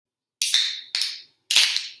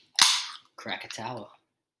Krakatoa.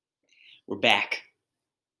 We're back.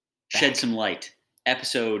 Shed Some Light.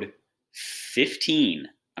 Episode 15,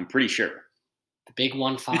 I'm pretty sure. The big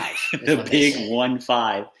 1-5. The big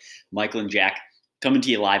 1-5. Michael and Jack coming to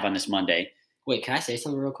you live on this Monday. Wait, can I say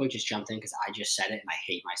something real quick? Just jumped in because I just said it and I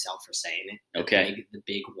hate myself for saying it. The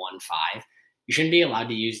big 1-5. You shouldn't be allowed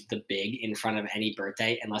to use the big in front of any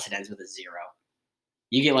birthday unless it ends with a 0.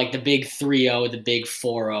 You get like the big 3-0, the big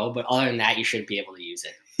 4-0, but other than that, you shouldn't be able to use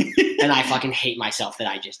it. And I fucking hate myself that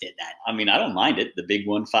I just did that. I mean, I don't mind it. The big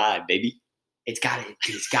 1-5, baby. It's gotta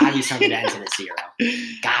be something that ends in a 0.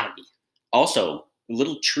 Gotta be. Also, a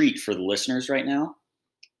little treat for the listeners right now.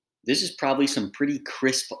 This is probably some pretty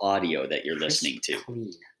crisp audio that you're listening to.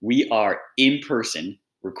 Clean. We are in person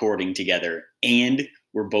recording together, and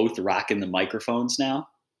we're both rocking the microphones now.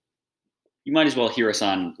 You might as well hear us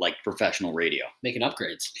on like professional radio. Making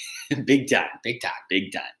upgrades. Big time. Big time.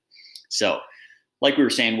 Big time. So, like we were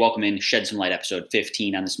saying, welcome in Shed Some Light episode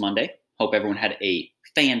 15 on this Monday. Hope everyone had a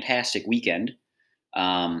fantastic weekend.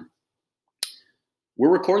 We're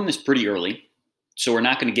recording this pretty early, so we're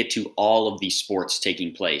not going to get to all of the sports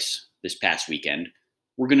taking place this past weekend.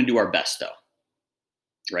 We're going to do our best, though.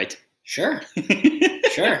 Right? Sure.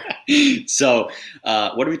 Sure. So,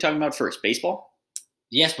 what are we talking about first? Baseball?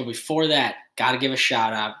 Yes, but before that, got to give a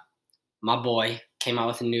shout out. My boy came out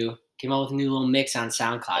with a new little mix on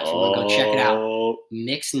SoundCloud. If you want to go check it out,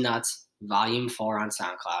 Mix Nuts Volume 4 on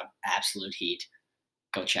SoundCloud. Absolute heat.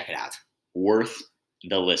 Go check it out. Worth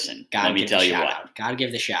the listen. Let me tell you what. Got to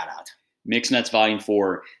give the shout out. Mix Nuts Volume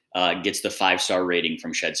 4 gets the 5-star rating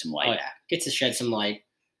from Shed Some Light. Oh, yeah. Gets to Shed Some Light.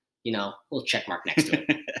 You know, little check mark next to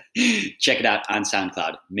it. Check it out on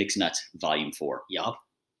SoundCloud. Mix Nuts Volume 4. Yup.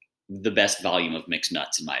 The best volume of mixed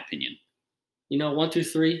nuts, in my opinion. You know, 1, 2,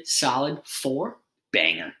 3, solid. 4,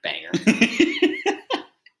 banger. Banger.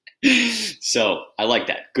 So I like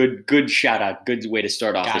that. Good shout out. Good way to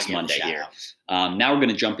start off this Monday here. Now we're going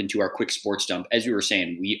to jump into our quick sports dump. As we were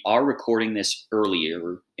saying, we are recording this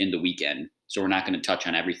earlier in the weekend, so we're not going to touch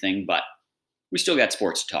on everything, but we still got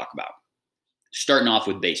sports to talk about. Starting off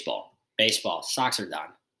with baseball. Sox are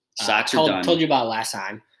done. Done. Told you about it last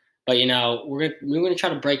time. But, you know, we're gonna try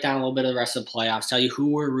to break down a little bit of the rest of the playoffs, tell you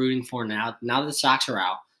who we're rooting for now that the Sox are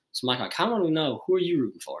out. So, Michael, I kind of want to know, who are you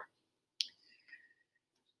rooting for?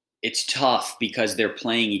 It's tough because they're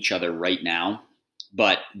playing each other right now.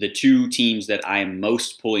 But the two teams that I am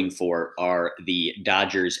most pulling for are the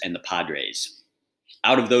Dodgers and the Padres.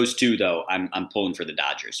 Out of those two, though, I'm pulling for the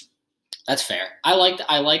Dodgers. That's fair. I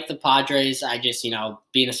like the Padres. I just, you know,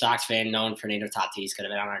 being a Sox fan, knowing Fernando Tatis could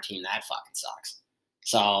have been on our team, that fucking sucks.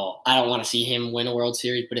 So I don't want to see him win a World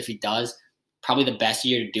Series, but if he does, probably the best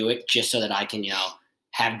year to do it, just so that I can, you know,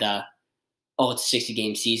 have it's a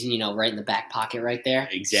 60-game season, you know, right in the back pocket right there.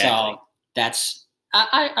 Exactly. So that's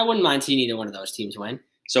I wouldn't mind seeing either one of those teams win.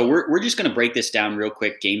 So we're just going to break this down real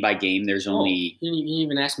quick, game by game. There's only you didn't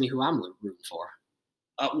even ask me who I'm rooting for.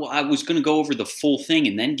 Well, I was going to go over the full thing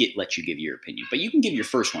and then let you give your opinion, but you can give your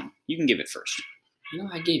first one. You can give it first. You know,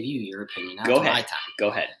 I gave you your opinion. Now Go it's ahead. my time. Go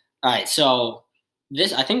ahead. All right, so.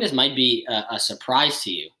 I think this might be a surprise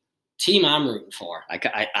to you. Team I'm rooting for.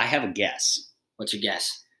 I have a guess. What's your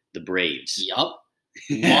guess? The Braves. Yup.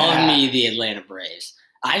 Love me the Atlanta Braves.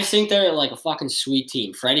 I just think they're like a fucking sweet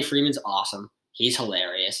team. Freddie Freeman's awesome. He's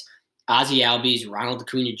hilarious. Ozzie Albies, Ronald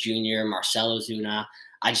Acuna Jr., Marcelo Zuna.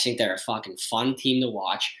 I just think they're a fucking fun team to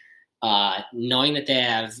watch. Knowing that they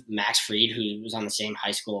have Max Fried, who was on the same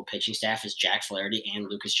high school pitching staff as Jack Flaherty and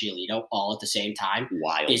Lucas Giolito all at the same time,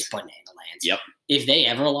 is banana lands. Yep. If they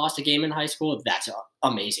ever lost a game in high school, that's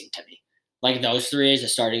amazing to me. Like those three as a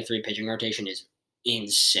starting 3 pitching rotation is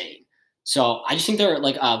insane. So I just think they're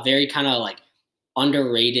like a very kind of like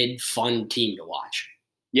underrated, fun team to watch.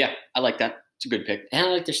 Yeah, I like that. It's a good pick. And I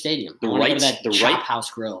like their stadium. The right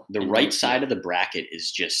House Grill. The right side of the bracket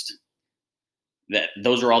is just that.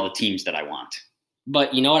 Those are all the teams that I want.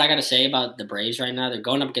 But you know what I got to say about the Braves right now? They're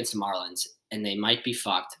going up against the Marlins, and they might be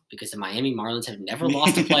fucked because the Miami Marlins have never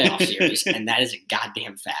lost a playoff series, and that is a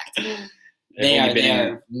goddamn fact. They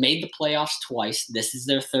are made the playoffs twice. This is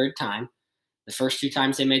their 3rd time. The first 2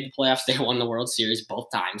 times they made the playoffs, they won the World Series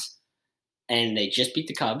both times, and they just beat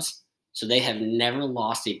the Cubs. So they have never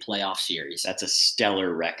lost a playoff series. That's a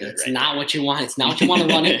stellar record. It's not what you want. It's not what you want to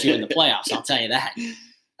run into in the playoffs. I'll tell you that.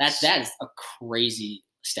 That is a crazy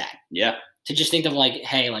stat. Yeah. To just think of like,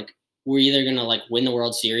 hey, like we're either gonna like win the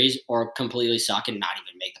World Series or completely suck and not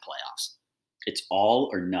even make the playoffs. It's all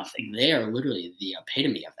or nothing. They are literally the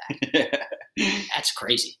epitome of that. That's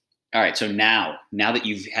crazy. All right. So now that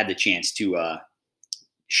you've had the chance to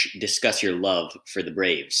discuss your love for the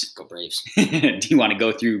Braves. Go Braves. Do you want to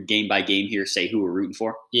go through game by game here, say who we're rooting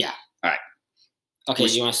for? Yeah. All right. Okay,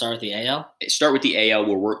 so you want to start with the AL? Start with the AL.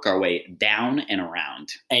 We'll work our way down and around.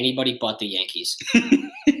 Anybody but the Yankees.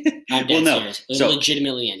 I'm dead serious. So,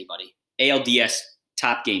 legitimately anybody. ALDS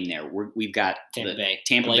top game there. We've got Tampa Bay.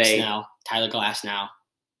 Tampa Blake Bay. Snell, Tyler Glasnow,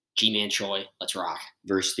 G-Man Choi. Let's rock.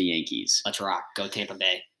 Versus the Yankees. Let's rock. Go Tampa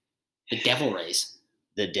Bay. The Devil Rays.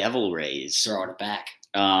 The Devil Rays. Throw it back.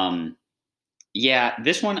 Yeah,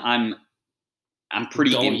 this one I'm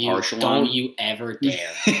pretty impartial on. Don't you ever dare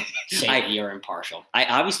say that you're impartial. I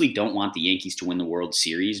obviously don't want the Yankees to win the World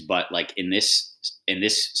Series, but like in this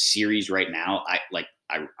series right now,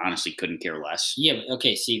 I honestly couldn't care less. Yeah, but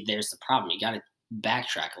okay, see, there's the problem. You got to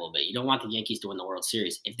backtrack a little bit. You don't want the Yankees to win the World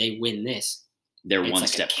Series. If they win this, they're one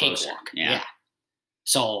step closer. Yeah.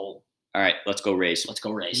 So, all right, let's go Rays. Let's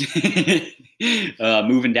go Rays.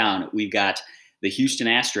 Moving down, we've got the Houston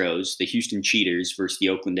Astros, the Houston Cheaters versus the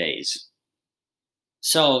Oakland A's.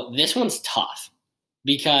 So this one's tough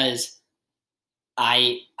because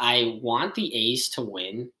I want the A's to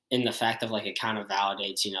win in the fact of like it kind of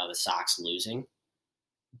validates, the Sox losing.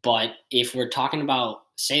 But if we're talking about,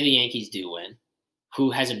 say the Yankees do win, who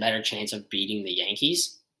has a better chance of beating the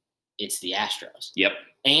Yankees? It's the Astros. Yep.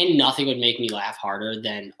 And nothing would make me laugh harder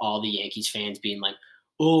than all the Yankees fans being like,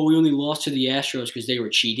 oh, we only lost to the Astros because they were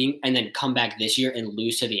cheating, and then come back this year and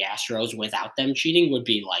lose to the Astros without them cheating would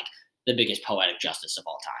be like the biggest poetic justice of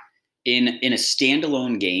all time. In a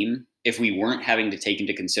standalone game, if we weren't having to take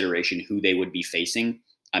into consideration who they would be facing,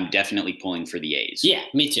 I'm definitely pulling for the A's. Yeah,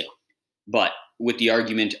 me too. But with the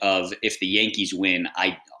argument of if the Yankees win,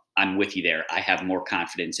 I'm with you there. I have more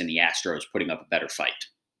confidence in the Astros putting up a better fight.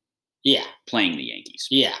 Yeah. Playing the Yankees.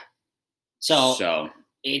 Yeah. So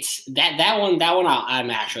it's that one I'm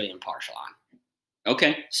actually impartial on.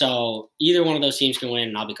 Okay. So either one of those teams can win,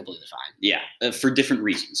 and I'll be completely fine. Yeah, for different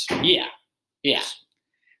reasons. Yeah.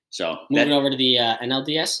 So moving over to the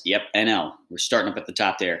NLDS. Yep, NL. We're starting up at the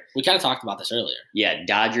top there. We kind of talked about this earlier. Yeah,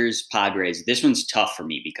 Dodgers, Padres. This one's tough for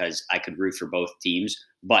me because I could root for both teams,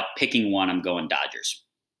 but picking one, I'm going Dodgers.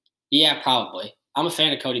 Yeah, probably. I'm a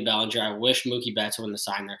fan of Cody Bellinger. I wish Mookie Betts wouldn't have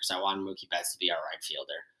signed there because I wanted Mookie Betts to be our right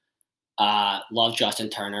fielder. Love Justin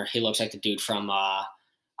Turner. He looks like the dude from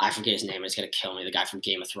I forget his name. It's gonna kill me. The guy from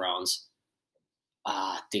Game of Thrones.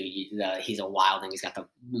 Dude, he's a wilding. He's got the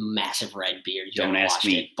massive red beard. Don't ask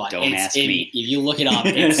me. Don't ask me. If you look it up,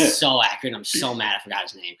 it's so accurate. I'm so mad I forgot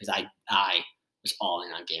his name because I was all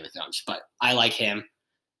in on Game of Thrones. But I like him.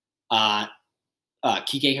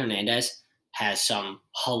 Kike Hernandez has some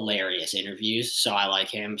hilarious interviews, so I like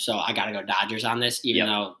him. So I got to go Dodgers on this, even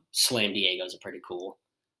though Slam Diego's a pretty cool,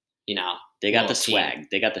 They got the swag. Team.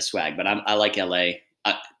 They got the swag, but I like LA.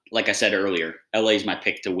 Like I said earlier, LA is my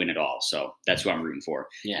pick to win it all, so that's who I'm rooting for.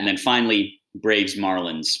 Yeah. And then finally, Braves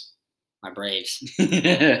Marlins. My Braves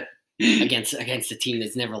against the team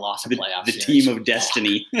that's never lost a playoff the series. Team of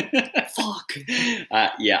destiny. Fuck.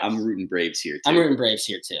 Yeah, I'm rooting Braves here too. I'm rooting Braves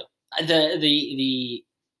here too. The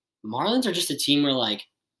Marlins are just a team where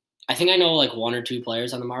I think I know one or two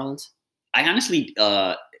players on the Marlins. I honestly,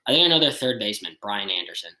 I think I know their third baseman, Brian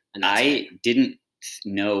Anderson. And I didn't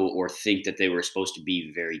know or think that they were supposed to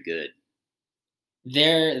be very good.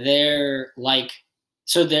 They're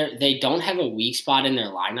so they don't have a weak spot in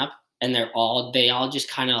their lineup, and they all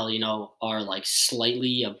just kind of are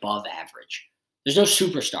slightly above average. There's no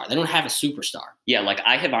superstar. They don't have a superstar. Yeah,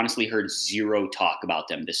 I have honestly heard zero talk about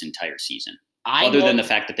them this entire season. Other than the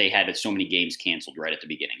fact that they had so many games canceled right at the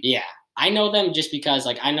beginning. Yeah. I know them just because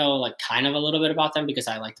I know kind of a little bit about them because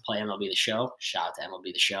I like to play MLB The Show. Shout out to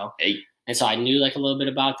MLB The Show. Hey. And so I knew a little bit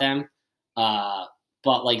about them. But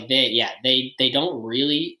they don't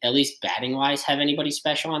really, at least batting wise, have anybody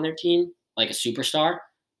special on their team, like a superstar.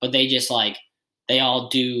 But they just they all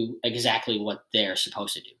do exactly what they're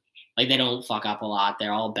supposed to do. They don't fuck up a lot.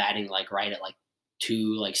 They're all batting right at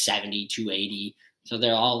 270, 280. So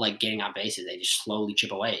they're all getting on bases. They just slowly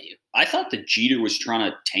chip away at you. I thought that Jeter was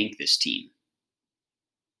trying to tank this team.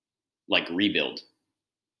 Rebuild.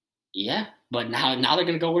 Yeah, but now they're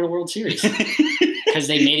going to go win a World Series because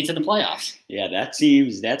they made it to the playoffs. Yeah,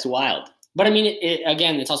 that's wild. But I mean,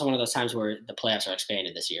 again, it's also one of those times where the playoffs are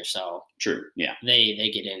expanded this year. So true, yeah.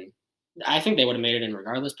 They get in. I think they would have made it in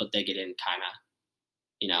regardless, but they get in kind of,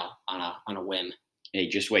 on a whim. Hey,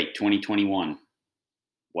 just wait, 2021.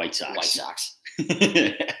 White Sox.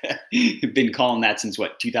 Been calling that since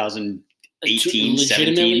 2018, legitimately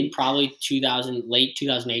 17? Probably late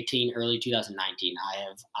 2018, early 2019.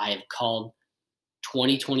 I have called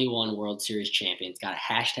 2021 World Series champions. Got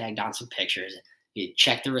a hashtag on some pictures. You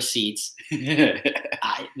check the receipts.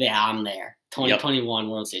 I'm there. 2021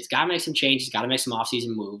 World Series. Got to make some changes. Got to make some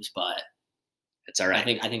offseason moves, but it's all right.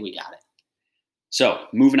 I think we got it. So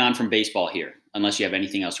moving on from baseball here, unless you have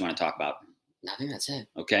anything else you want to talk about. I think that's it.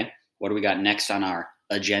 Okay. What do we got next on our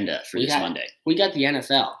agenda for this Monday? We got the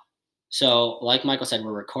NFL. So, like Michael said,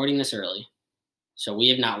 we're recording this early. So we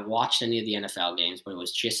have not watched any of the NFL games, but it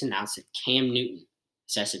was just announced that Cam Newton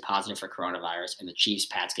tested positive for coronavirus, and the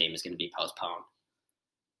Chiefs-Pats game is going to be postponed.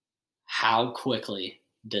 How quickly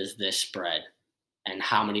does this spread, and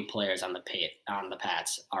how many players on the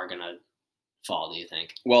Pats are going to fall, do you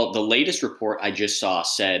think? Well, the latest report I just saw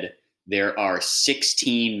said there are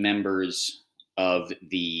 16 members of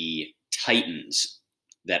the Titans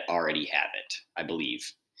that already have it, I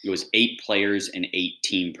believe. It was 8 players and 8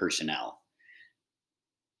 team personnel.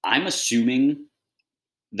 I'm assuming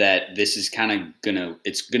that this is kind of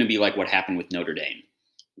it's going to be like what happened with Notre Dame,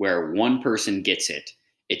 where one person gets it,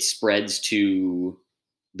 it spreads to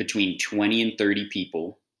between 20 and 30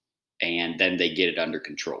 people, and then they get it under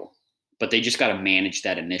control. But they just got to manage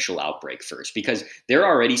that initial outbreak first, because they're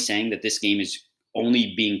already saying that this game is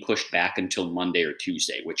only being pushed back until Monday or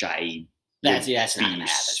Tuesday, which that's not going to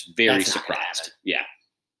happen. Very surprised. Yeah.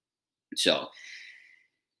 So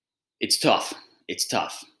it's tough. It's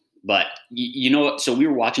tough. But you know what? So we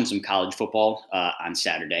were watching some college football on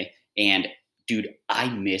Saturday, and dude, I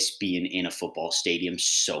miss being in a football stadium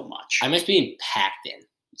so much. I miss being packed in.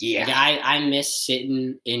 Yeah. Like I miss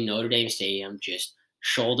sitting in Notre Dame Stadium just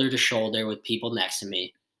shoulder to shoulder with people next to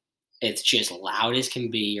me. It's just loud as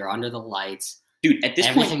can be. You're under the lights. Dude, at this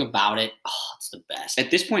everything point, about it, it's the best. At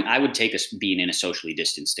this point, I would take us being in a socially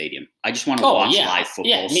distanced stadium. I just want to watch live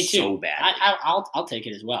football me too. So bad. I'll take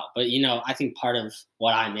it as well. But, I think part of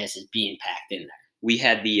what I miss is being packed in there. We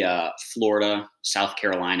had the Florida-South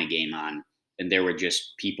Carolina game on, and there were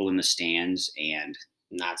just people in the stands and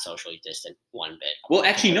not socially distant one bit. Well,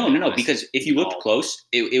 actually, no, because if you looked close,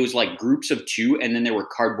 it was like groups of 2, and then there were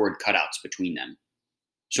cardboard cutouts between them.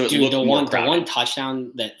 So it looked more crowded. The one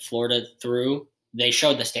touchdown that Florida threw, they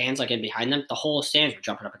showed the stands like in behind them. The whole stands were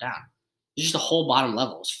jumping up and down. Just the whole bottom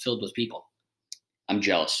level was filled with people. I'm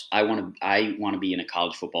jealous. I want to be in a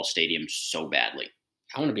college football stadium so badly.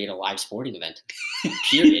 I want to be at a live sporting event.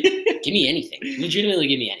 Period. Give me anything. Legitimately,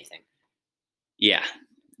 give me anything. Yeah.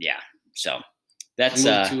 So that's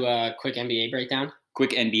move to a quick NBA breakdown.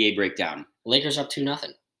 Quick NBA breakdown. Lakers up 2-0.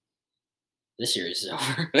 This series is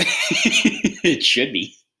over. It should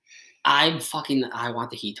be. I want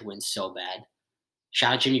the Heat to win so bad.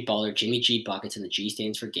 Shout out Jimmy Butler, Jimmy G buckets, and the G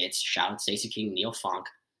stands for gets. Shout out Stacey King, Neil Funk,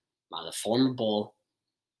 the former Bull.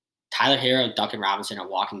 Tyler Hero, Duncan Robinson are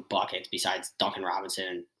walking buckets. Besides Duncan Robinson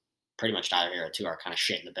and pretty much Tyler Hero too are kind of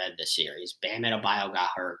shit in the bed this series. Bam Adebayo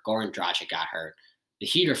got hurt. Goran Dragic got hurt. The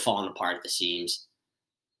Heat are falling apart at the seams.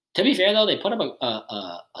 To be fair though, they put up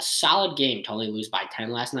a solid game to only lose by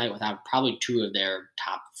 10 last night without probably 2 of their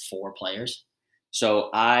top 4 players. So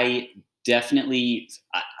I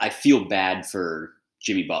feel bad for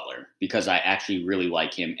Jimmy Butler because I actually really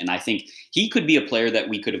like him, and I think he could be a player that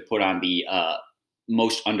we could have put on the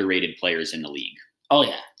most underrated players in the league. Oh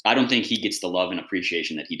yeah, I don't think he gets the love and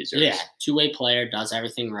appreciation that he deserves. Yeah, 2-way player, does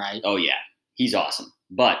everything right. Oh yeah, he's awesome.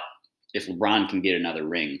 But if LeBron can get another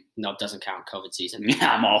ring, nope, doesn't count COVID season.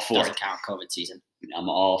 I'm all for it. Doesn't count COVID season. I'm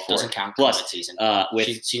all for it. Doesn't count COVID season.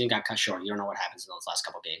 With season got cut short. You don't know what happens in those last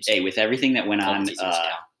couple games. Hey, with everything that went on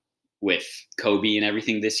with Kobe and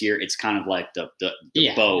everything this year, it's kind of like the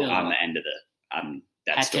bow on the end of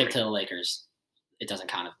that hat story. tip to the Lakers. It doesn't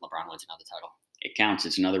count if LeBron wins another title. It counts.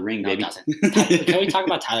 It's another ring, baby. It doesn't. Can we talk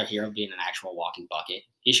about Tyler Hero being an actual walking bucket?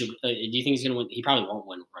 He should. Do you think he's going to win? He probably won't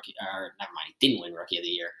win rookie. Or never mind. He didn't win Rookie of the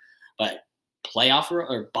Year, but playoff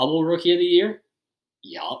or bubble Rookie of the Year.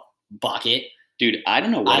 Yup, bucket. Dude, I don't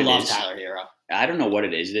know what it is. I love Tyler Hero. I don't know what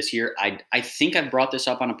it is this year. I think I've brought this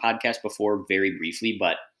up on a podcast before very briefly,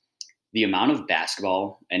 but the amount of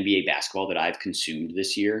NBA basketball that I've consumed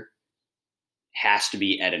this year has to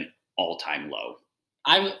be at an all-time low.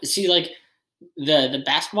 I see, like, the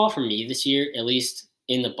basketball for me this year, at least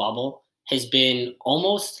in the bubble, has been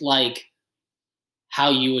almost like how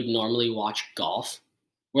you would normally watch golf,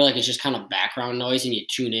 where, like, it's just kind of background noise and you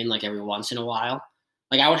tune in, like, every once in a while.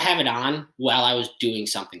 Like, I would have it on while I was doing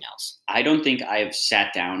something else. I don't think I have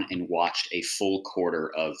sat down and watched a full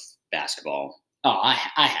quarter of basketball. Oh, I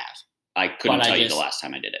have. I couldn't tell you the last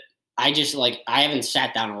time I did it. I just, like, I haven't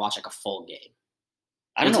sat down and watched, like, a full game.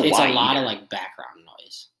 I don't know why. It's a lot of, like, background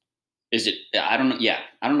noise. Is it? I don't know. Yeah.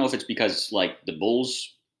 I don't know if it's because, like, the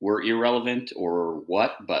Bulls were irrelevant or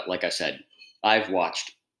what, but like I said, I've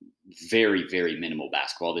watched very, very minimal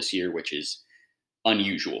basketball this year, which is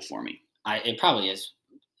unusual for me. It probably is.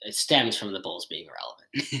 It stems from the Bulls being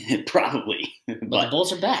irrelevant. Probably. But the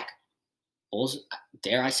Bulls are back. Bulls,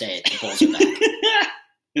 dare I say it, the Bulls are back.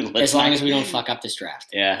 As long as we don't fuck up this draft.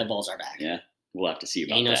 Yeah. The Bulls are back. Yeah. We'll have to see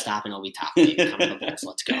about Ain't no that. stopping, it'll be top 8. Come to the Bulls.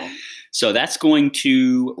 Let's go. So that's going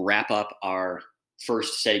to wrap up our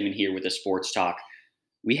first segment here with the sports talk.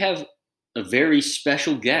 We have a very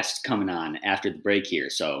special guest coming on after the break here,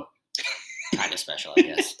 so kind of special, I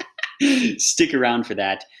guess. Stick around for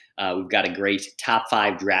that. We've got a great top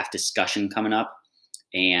 5 draft discussion coming up,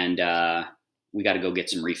 and we got to go get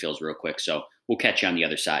some refills real quick, so we'll catch you on the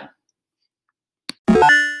other side.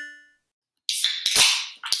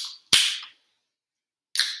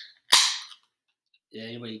 Did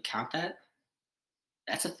anybody count that?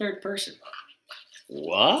 That's a third person.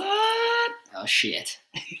 What? Oh, shit.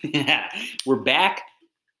 We're back.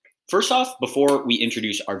 First off, before we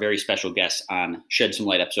introduce our very special guest on Shed Some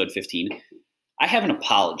Light episode 15, I have an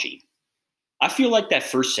apology. I feel like that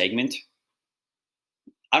first segment,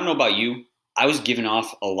 I don't know about you, I was giving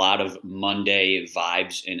off a lot of Monday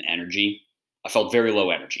vibes and energy. I felt very low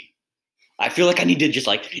energy. I feel like I need to just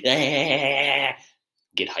like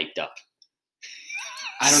get hyped up.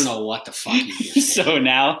 I don't know what the fuck you just said. So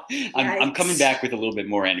now I'm coming back with a little bit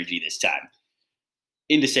more energy this time.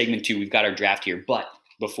 Into segment 2, we've got our draft here, but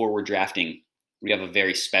before we're drafting, we have a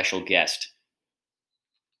very special guest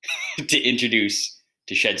to introduce,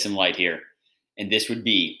 to shed some light here. And this would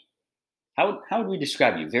be, how would we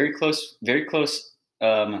describe you? Very close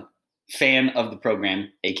fan of the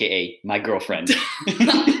program, aka my girlfriend,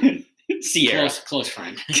 Sierra. Close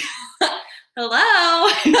friend. Hello.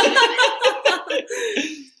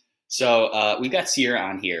 So we've got Sierra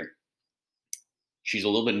on here. She's a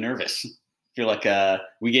little bit nervous. I feel like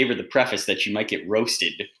we gave her the preface that she might get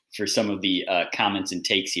roasted for some of the comments and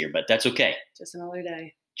takes here, but that's okay. Just another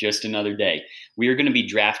day. Just another day. We are going to be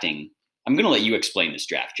drafting. I'm going to let you explain this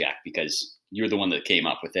draft, Jack, because you're the one that came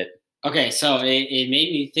up with it. Okay, so it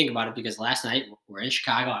made me think about it because last night we're in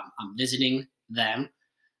Chicago. I'm visiting them.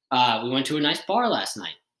 We went to a nice bar last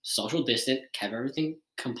night. Social distant, kept everything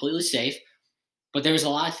completely safe. But there was a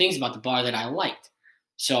lot of things about the bar that I liked.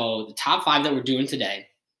 So the top 5 that we're doing today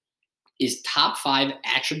is top 5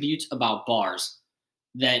 attributes about bars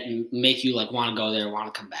that make you like want to go there,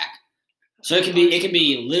 want to come back. So it can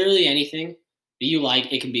be literally anything that you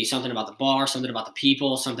like. It can be something about the bar, something about the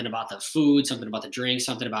people, something about the food, something about the drinks,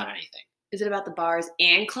 something about anything. Is it about the bars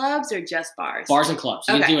and clubs or just bars? Bars and clubs.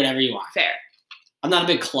 You can do whatever you want. Fair. I'm not a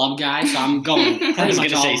big club guy, so I'm going pretty I was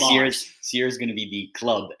much going to all say bars. Sierra's going to be the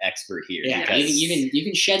club expert here. Yeah, because you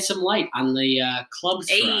can shed some light on the clubs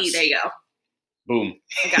for Hey, us. there you go. Boom.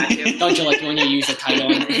 I got you. Don't you like when you use the title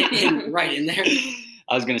right in there?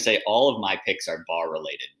 I was going to say all of my picks are bar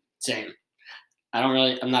related. Same.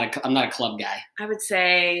 I'm not a club guy. I would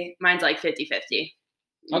say mine's like 50-50.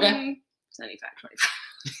 Okay.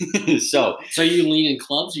 75-25. So you lean in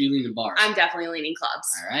clubs or you lean in bars? I'm definitely leaning clubs.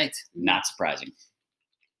 All right. not surprising.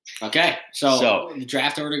 Okay. So the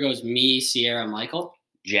draft order goes me, Sierra, Michael.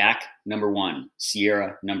 Jack, number 1.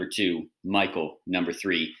 Sierra, number 2. Michael, number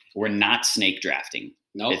 3. We're not snake drafting.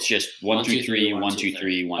 Nope. It's just 1, 2, 3, 1, 2,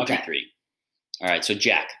 3, 1, 2, 3. All right. So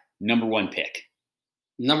Jack, number 1 pick.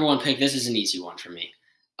 Number 1 pick. This is an easy one for me.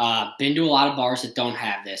 Been to a lot of bars that don't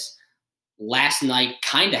have this. Last night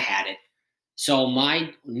kind of had it. So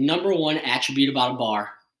my number 1 attribute about a bar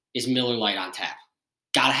is Miller Lite on tap.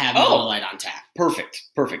 Gotta have Miller Lite on tap. Perfect.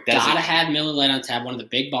 Gotta have Miller Lite on tap. One of the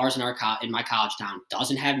big bars in my college town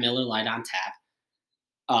doesn't have Miller Lite on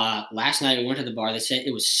tap. Last night we went to the bar. They said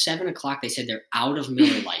it was 7 o'clock. They said they're out of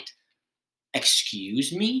Miller Lite.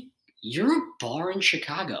 Excuse me? You're a bar in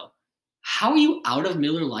Chicago. How are you out of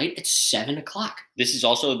Miller Lite at 7 o'clock? This is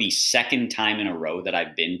also the second time in a row that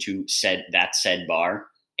I've been to said bar,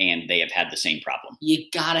 and they have had the same problem. You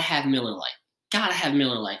gotta have Miller Lite. Gotta have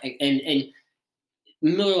Miller Lite. And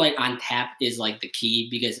Miller Lite on tap is like the key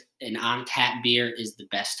because an on tap beer is the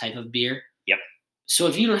best type of beer. Yep. So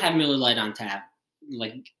if you don't have Miller Lite on tap,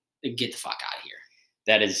 like get the fuck out of here.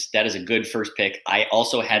 That is a good first pick. I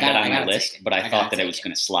also had that on my list, but I thought that it was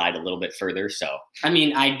going to slide a little bit further. So I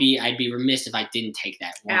mean, I'd be remiss if I didn't take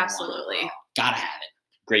that one. Absolutely. Gotta have it.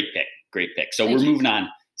 Great pick. So we're moving on.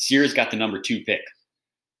 Sierra's got the number 2 pick.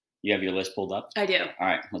 You have your list pulled up? I do. All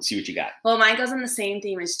right, let's see what you got. Well, mine goes on the same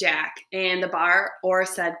theme as Jack, and the bar or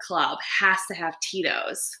said club has to have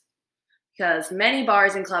Tito's because many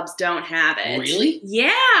bars and clubs don't have it. Really?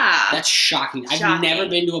 Yeah. That's shocking. I've never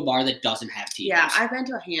been to a bar that doesn't have Tito's. Yeah, I've been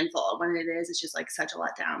to a handful. When it is, it's just like such a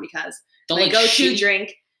letdown because The my like go-to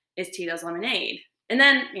drink is Tito's lemonade. And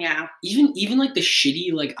then, yeah. Even like the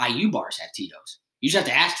shitty like IU bars have Tito's. You just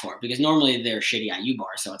have to ask for it because normally they're shitty IU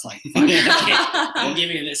bars, so it's like, fuck it, they'll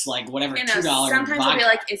give you this like whatever $2. Sometimes vodka. I'll be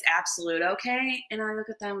like, "Is Absolute okay?" And I look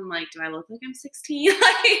at them, I'm like, "Do I look like I'm 16?"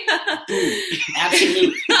 Boom,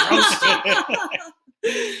 Absolute roasted.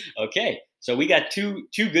 Okay, so we got two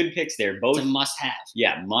good picks there. Both It's a must-have.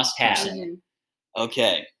 Yeah, must-have. Mhm.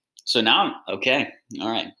 Okay, so now all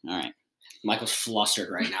right. Michael's flustered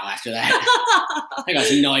right now after that. I got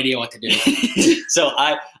no idea what to do. So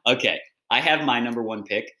I have my number one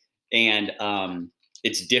pick, and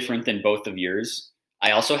it's different than both of yours.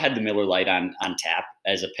 I also had the Miller Lite on tap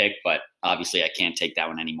as a pick, but obviously I can't take that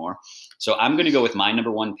one anymore. So I'm going to go with my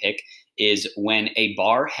number one pick is when a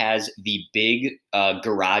bar has the big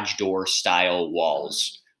garage door style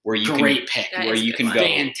walls where you Great pick. where you can go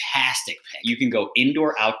Fantastic pick. You can go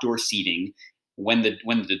indoor outdoor seating. When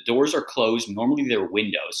the doors are closed, normally they're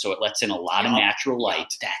windows, so it lets in a lot of natural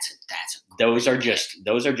light. That's those are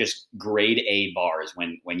just grade A bars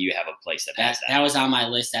when you have a place that has that. That was on my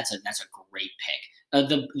list. That's a great pick.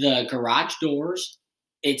 The garage doors.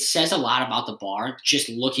 It says a lot about the bar just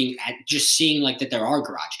seeing like that there are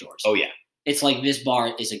garage doors. Oh yeah, it's like this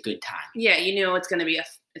bar is a good time. Yeah, it's gonna be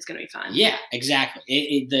fun. Yeah, exactly.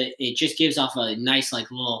 It just gives off a nice like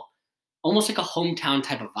little, almost like a hometown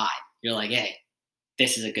type of vibe. You're like, hey,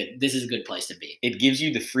 this is a good place to be. It gives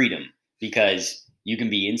you the freedom because you can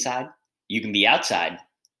be inside, you can be outside.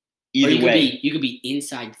 Either way, you could be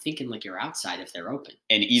inside thinking like you're outside if they're open.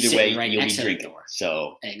 And either way, right you'll be next to the drinking. door.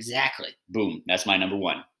 So exactly. Boom. That's my number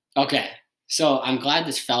one. Okay. So I'm glad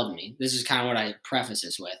this fell to me. This is kind of what I preface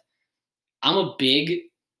this with.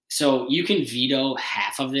 So you can veto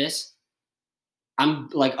half of this. I'm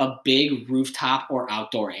like a big rooftop or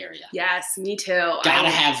outdoor area. Yes, me too. Gotta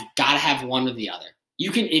have one or the other.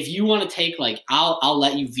 You can, if you want to take like, I'll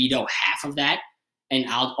let you veto half of that, and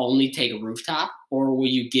I'll only take a rooftop, or will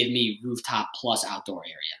you give me rooftop plus outdoor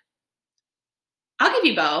area? I'll give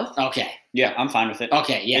you both. Okay. Yeah, I'm fine with it.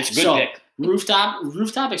 Okay, yeah. It's a good pick.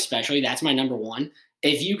 Rooftop especially, that's my number one.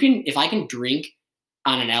 If I can drink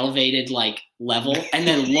on an elevated like level and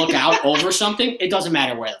then look out over something, it doesn't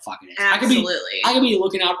matter where the fuck it is. Absolutely. I could be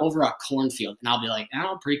looking out over a cornfield and I'll be like,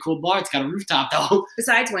 oh, pretty cool bar. It's got a rooftop though.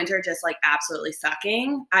 Besides winter just like absolutely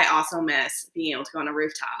sucking, I also miss being able to go on a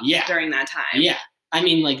rooftop during that time. Yeah. I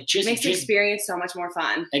mean, like, just makes the experience so much more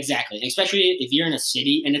fun. Exactly, especially if you're in a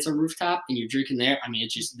city and it's a rooftop and you're drinking there. I mean,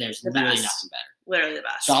 it's just there's literally nothing better. Literally the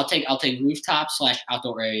best. So I'll take rooftop /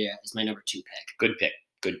 outdoor area as my number 2 pick. Good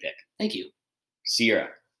pick. Thank you, Sierra.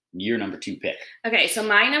 Your number 2 pick. Okay, so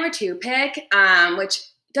my number 2 pick, which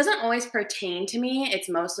doesn't always pertain to me, it's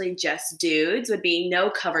mostly just dudes, would be no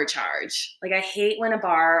cover charge. Like, I hate when a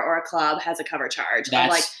bar or a club has a cover charge of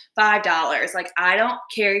like $5. Like, I don't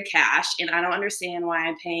carry cash, and I don't understand why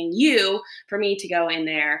I'm paying you for me to go in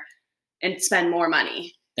there and spend more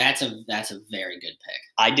money. That's a very good pick.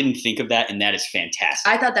 I didn't think of that, and that is fantastic.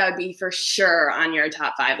 I thought that would be for sure on your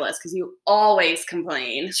top 5 list because you always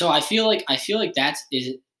complain. So I feel like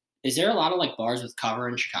is there a lot of like bars with cover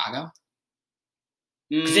in Chicago?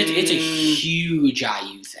 Because it's a huge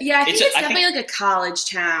IU thing. Yeah, I think it's definitely like a college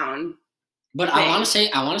town. But thing. I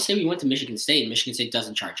want to say we went to Michigan State, and Michigan State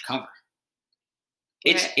doesn't charge cover.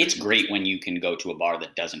 It's great when you can go to a bar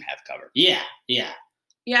that doesn't have cover. Yeah.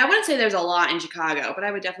 Yeah, I wouldn't say there's a lot in Chicago, but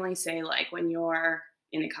I would definitely say like when you're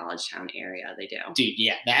in a college town area, they do. Dude,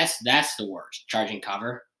 yeah, that's the worst, charging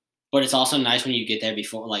cover. But it's also nice when you get there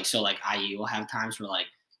before, like, so like IU will have times where like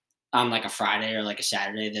on like a Friday or like a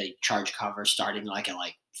Saturday, they charge cover starting like at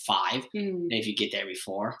like 5. And if you get there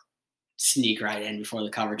before, sneak right in before the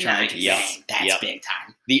cover charge. Nice. That's big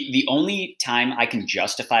time. The only time I can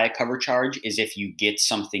justify a cover charge is if you get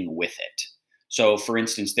something with it. So, for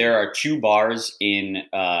instance, there are 2 bars in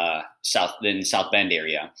South Bend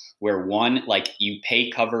area where one, like, you pay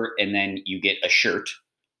cover and then you get a shirt,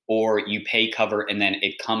 or you pay cover and then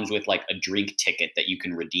it comes with like a drink ticket that you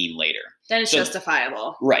can redeem later. Then it's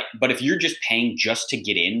justifiable. Right. But if you're just paying just to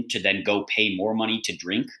get in to then go pay more money to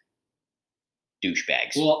drink,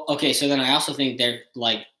 douchebags. Well, okay, so then I also think they're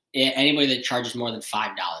like anybody that charges more than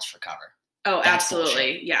 $5 for cover. Oh, that's absolutely.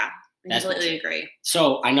 Bullshit. Yeah. I completely bullshit. Agree.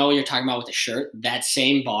 So I know what you're talking about with the shirt. That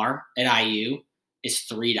same bar at IU is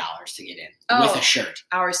 $3 to get in with a shirt.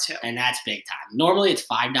 Ours too. And that's big time. Normally it's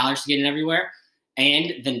 $5 to get in everywhere.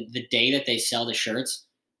 And then the day that they sell the shirts,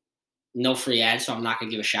 no free ads, so I'm not going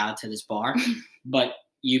to give a shout out to this bar, but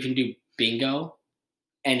you can do bingo,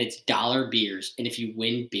 and it's $1 beers. And if you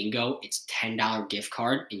win bingo, it's $10 gift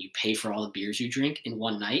card, and you pay for all the beers you drink in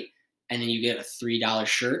one night, and then you get a $3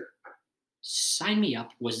 shirt. Sign me up.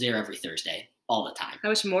 Was there every Thursday, all the time. I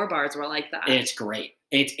wish more bars were like that. It's great.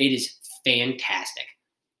 It is fantastic.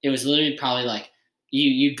 It was literally probably like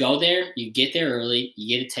You go there, you get there early,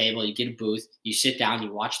 you get a table, you get a booth, you sit down,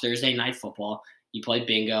 you watch Thursday night football, you play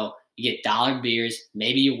bingo, you get dollar beers,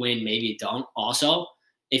 maybe you win, maybe you don't. Also,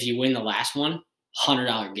 if you win the last one,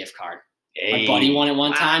 $100 gift card. Hey. My buddy won it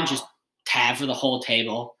one time, just tab for the whole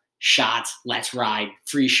table, shots, let's ride,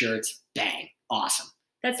 free shirts, bang, awesome.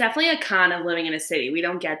 That's definitely a con of living in a city. We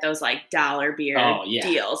don't get those like dollar beer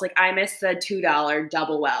deals. Like I miss the $2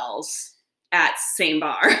 double wells at same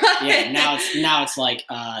bar. Yeah, now it's like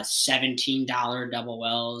 $17 double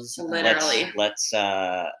wells. Literally. Let's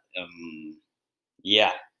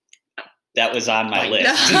yeah. That was on my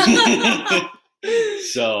list.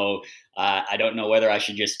 So I don't know whether I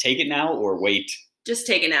should just take it now or wait. Just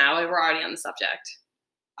take it now. We're already on the subject.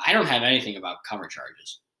 I don't have anything about cover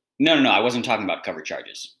charges. No. I wasn't talking about cover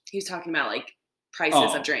charges. He was talking about like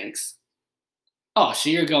prices of drinks. Oh, so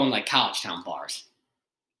you're going like college town bars?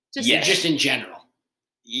 Just in general.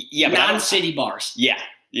 Yeah, but non-city bars. Yeah.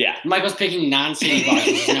 Michael's picking non-city bars,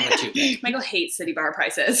 which is number 2 pick. Michael hates city bar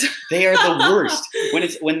prices. They are the worst.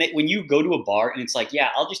 When you go to a bar and it's like, yeah,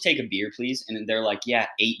 I'll just take a beer, please, and they're like, yeah,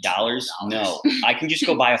 $8. No, I can just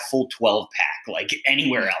go buy a full 12 pack, like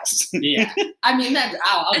anywhere else. Yeah, I mean that's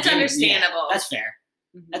understandable. Yeah, that's fair.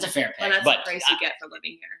 Mm-hmm. That's a fair pick. Well, that's the price you get for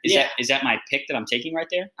living here. Is that my pick that I'm taking right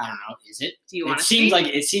there? I don't know. Is it? Do you want? It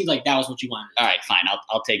seems like that was what you wanted. All right, fine.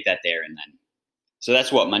 I'll take that there and then. So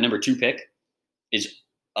that's what my number 2 pick is.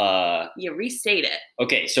 You restate it.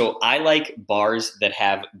 Okay, so I like bars that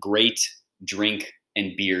have great drink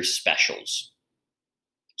and beer specials.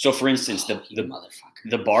 So, for instance,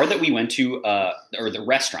 the bar that we went to, or the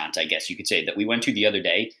restaurant, I guess you could say, that we went to the other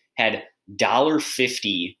day had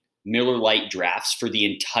 $1.50 Miller Lite drafts for the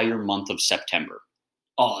entire month of September.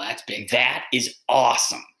 Oh, that's big. That is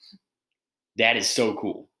awesome. That is so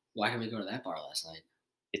cool. Why didn't we go to that bar last night?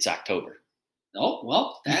 It's October. Oh,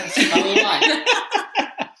 well, that's probably why.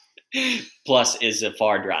 Plus, is a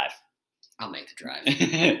far drive. I'll make the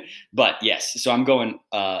drive. But yes, so I'm going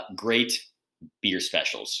great beer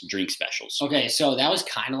specials, drink specials. Okay, so that was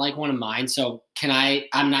kind of like one of mine. So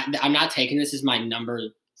I'm not taking this as my number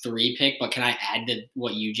 3 pick, but can I add to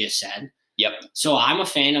what you just said? Yep. So I'm a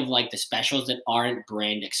fan of like the specials that aren't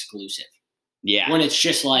brand exclusive. Yeah. When it's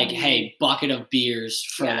just like, hey, bucket of beers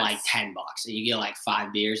for like $10, and you get like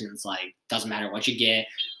 5 beers, and it's like doesn't matter what you get,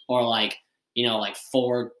 or like like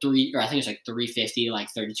 3 or I think it's like 350, like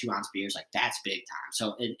 32-ounce beers, like that's big time.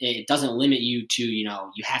 So it doesn't limit you to you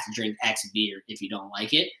have to drink X beer if you don't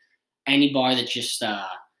like it. Any bar that just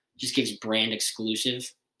gives brand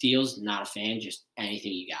exclusive deals, not a fan. Just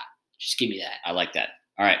anything you got, just give me that. I like that.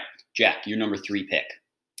 All right, Jack, your number 3 pick.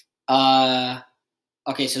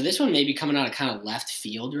 Okay, so this one may be coming out of kind of left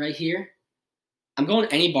field right here. I'm going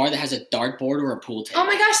any bar that has a dartboard or a pool table. Oh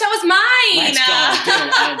my gosh, that was mine! Let's go,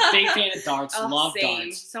 dude. I'm a big fan of darts. Love same.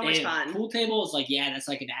 darts. So much fun. Pool table is like, that's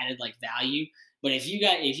like an added like value. But if you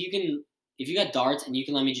got darts and you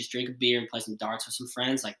can let me just drink a beer and play some darts with some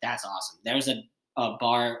friends, like that's awesome. There's a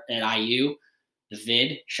bar at IU, the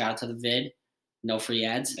Vid. Shout out to the Vid. No free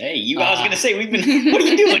ads. Hey, I was gonna say we've been. What are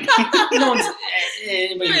you doing?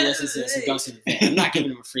 Anybody who listens to this and goes to the Vid, I'm not giving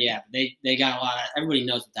them a free ad. They got a lot of. Everybody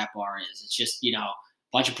knows what that bar is. It's just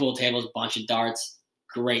bunch of pool tables, bunch of darts,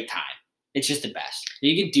 great time. It's just the best.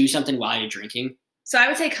 You can do something while you're drinking. So I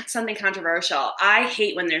would say something controversial. I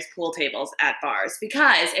hate when there's pool tables at bars,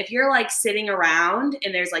 because if you're like sitting around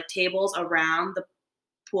and there's like tables around the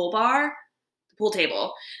pool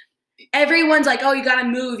table, everyone's like, oh, you gotta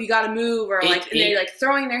move, or and they're like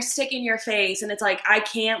throwing their stick in your face, and it's like I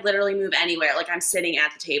can't literally move anywhere. Like I'm sitting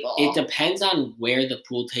at the table. It depends on where the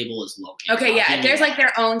pool table is located. Okay, yeah. If there's like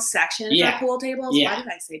their own section for pool tables, why did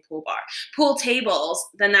I say pool bar? Pool tables,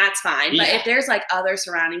 then that's fine. But if there's like other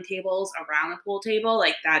surrounding tables around the pool table,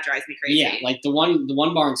 like that drives me crazy. Yeah, like the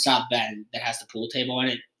one bar in South Bend that has the pool table in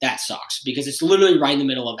it, that sucks because it's literally right in the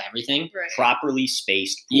middle of everything. Right. Properly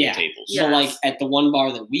spaced pool tables. So like at the one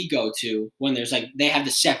bar that we go to, when there's like they have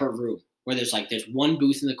the separate room where there's one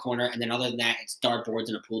booth in the corner, and then other than that it's dartboards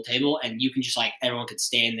and a pool table, and you can just like everyone could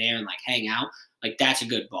stand there and like hang out. Like that's a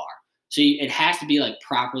good bar. So it has to be like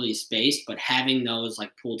properly spaced, but having those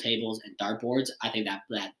like pool tables and dartboards, I think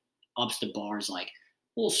that ups the bar's like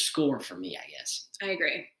little score for me, I guess. I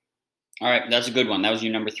agree. All right, that's a good one. That was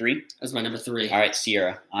your number 3? That's my number 3. All right,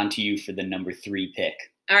 Sierra, on to you for the number 3 pick.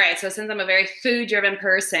 All right, so since I'm a very food-driven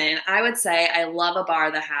person, I would say I love a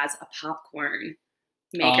bar that has a popcorn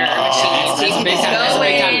maker machine. That's So you can big just time- go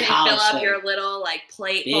big in time and college fill up thing. your little like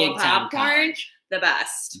plate full Big of time popcorn. college. The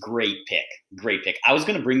best. Great pick. Great pick. I was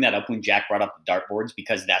going to bring that up when Jack brought up the dartboards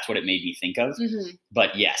because that's what it made me think of. Mm-hmm.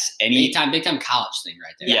 But yes, Big time college thing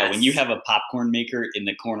right there. Yeah, Yes. when you have a popcorn maker in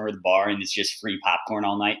the corner of the bar and it's just free popcorn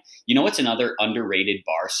all night. You know what's another underrated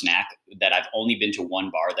bar snack that I've only been to one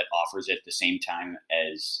bar that offers it at the same time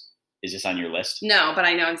as, is this on your list? No, but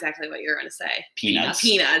I know exactly what you're going to say. Peanuts.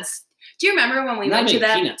 Peanuts. Do you remember when we I'm not went a to big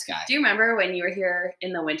that? peanuts guy. Do you remember when you were here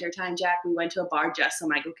in the wintertime, Jack? We went to a bar just so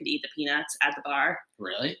Michael could eat the peanuts at the bar.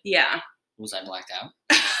 Really? Yeah. Was I blacked out?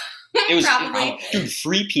 It was Probably. Dude,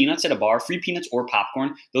 free peanuts at a bar, free peanuts or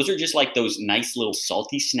popcorn. Those are just like those nice little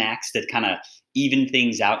salty snacks that kind of even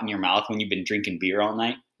things out in your mouth when you've been drinking beer all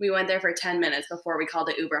night. We went there for 10 minutes before we called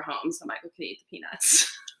it Uber home so Michael could eat the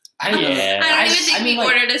peanuts. I don't know. Yeah. I don't even think we like,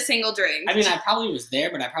 ordered a single drink. I mean, I probably was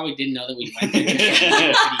there, but I probably didn't know that we went there just to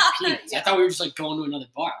eat peanuts. I thought we were just like going to another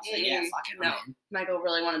bar. I was like, yeah, fuck it, No. man. Michael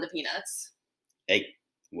really wanted the peanuts. Hey,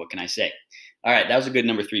 what can I say? All right, that was a good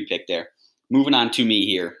number 3 pick there. Moving on to me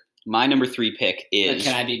here. My number 3 pick But is...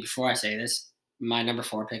 can I be, before I say this, my number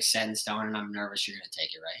 4 pick's set in stone, and I'm nervous you're going to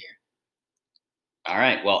take it right here. All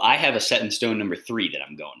right, well, I have a set in stone number 3 that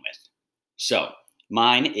I'm going with. So,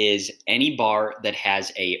 mine is any bar that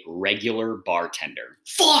has a regular bartender.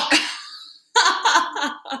 Fuck!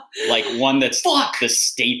 Like one that's Fuck! the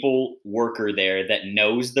staple worker there that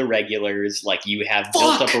knows the regulars, like you have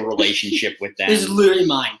built up a relationship with them. This is literally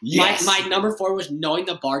mine. Yes. My number 4 was knowing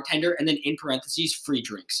the bartender, and then in parentheses, free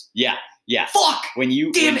drinks. Yeah. Fuck! When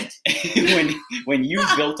you Damn it! when you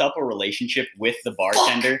built up a relationship with the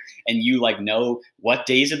bartender and you like know what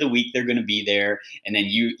days of the week they're going to be there, and then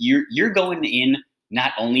you're going in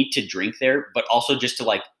not only to drink there, but also just to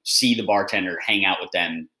like see the bartender, hang out with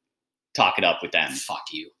them, talk it up with them. Fuck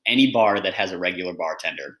you. Any bar that has a regular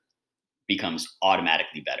bartender becomes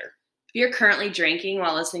automatically better. If you're currently drinking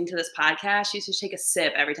while listening to this podcast, you should take a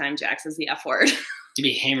sip every time Jack says the F word. To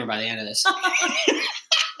be hammered by the end of this.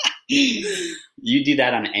 You do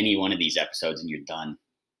that on any one of these episodes and you're done.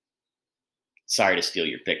 Sorry to steal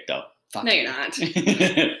your pick though. Fuck No, you. you're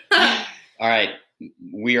not. All right.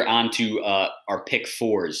 We are on to our pick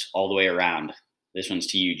 4s all the way around. This one's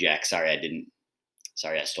to you, Jack. Sorry,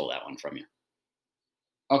 I stole that one from you.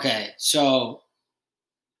 Okay, so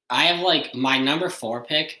I have like my number 4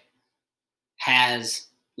 pick has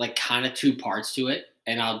like kind of 2 parts to it,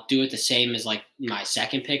 and I'll do it the same as like my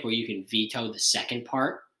second pick where you can veto the second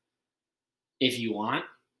part if you want.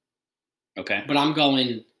 Okay. But I'm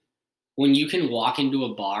going when you can walk into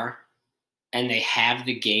a bar and they have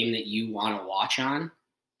the game that you want to watch on,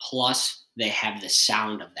 plus they have the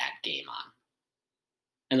sound of that game on.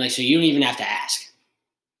 And like, so you don't even have to ask.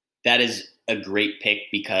 That is a great pick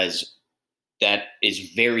because that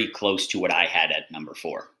is very close to what I had at number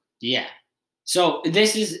 4. Yeah. So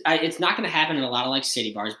this is, it's not going to happen in a lot of like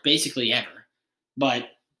city bars, basically ever, but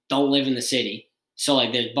don't live in the city. So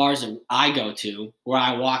like there's bars that I go to where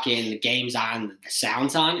I walk in, the game's on, the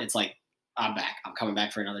sound's on. It's like, I'm back. I'm coming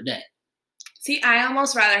back for another day. See, I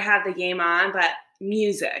almost rather have the game on, but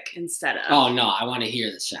music instead of. Oh no, I want to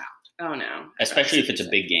hear the sound. Oh no. Especially if it's a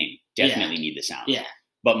big game. Definitely need the sound. Yeah.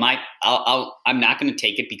 But I'm not going to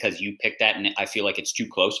take it because you picked that and I feel like it's too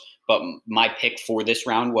close. But my pick for this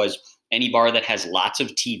round was any bar that has lots of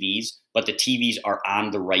TVs, but the TVs are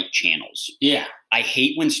on the right channels. Yeah. I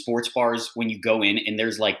hate when sports bars, when you go in and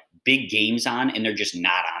there's like big games on and they're just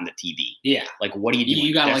not on the TV. Yeah. Like, what are you doing?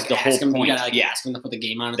 You gotta That's like the ask whole them. point. You gotta like Yeah. ask them to put the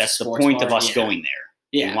game on. At That's the sports point bar. of us Yeah. going there.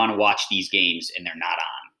 Yeah. We want to watch these games and they're not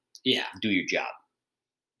on. Yeah. Do your job.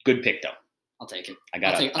 Good pick though. I'll take it. I'll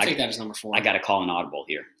take that as number 4. I got to call an audible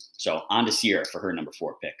here. So on to Sierra for her number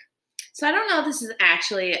 4 pick. So I don't know if this is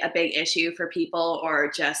actually a big issue for people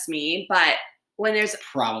or just me, but when there's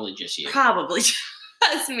Probably just you. probably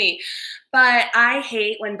just me, but I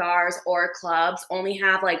hate when bars or clubs only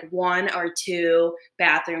have like 1 or 2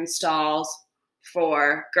 bathroom stalls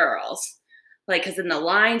for girls. Like, because then the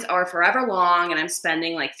lines are forever long and I'm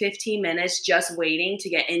spending like 15 minutes just waiting to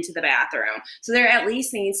get into the bathroom. So there at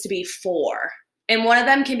least needs to be 4. And one of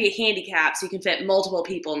them can be a handicap so you can fit multiple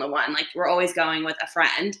people into one. Like, we're always going with a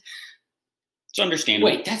friend. It's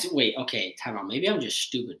understandable. Okay, time out. Maybe I'm just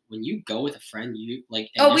stupid. When you go with a friend, you like,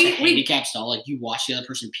 Oh, there's a we- handicap stall, like you watch the other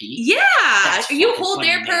person pee. Yeah. That's You fucking hold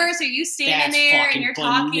their bananas. purse or you standing That's there and fucking you're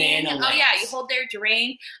talking. banana Oh, yeah. You legs. hold their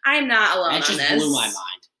drink. I'm not alone That on just this. blew my mind.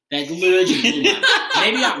 That literally just blew my mind.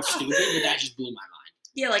 Maybe I'm stupid, but that just blew my mind.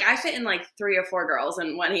 Yeah, like I fit in like 3 or 4 girls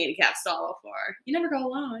in one handicap stall before. You never go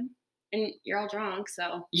alone. And you're all drunk,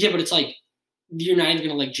 so. Yeah, but it's like, you're not even going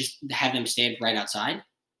to like just have them stand right outside.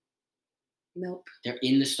 Nope. They're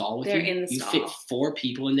in the stall with you? They're in the stall. You fit 4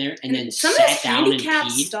 people in there and then some sat down and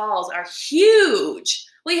handicapped peed? stalls are huge.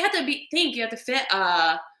 Well, you have to you have to fit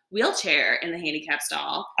a wheelchair in the handicap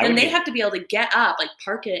stall. And they have to be able to get up, like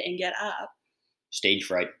park it and get up. Stage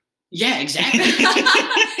fright. Yeah, exactly.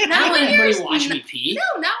 Not when everybody watch me pee.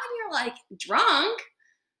 No, not when you're like drunk.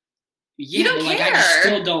 Yeah, you don't but, care. Like, I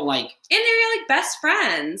still don't like. And they're like best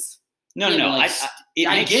friends. No. Like, it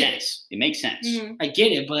I makes get sense. It makes sense. Mm-hmm. I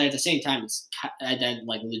get it, but at the same time, that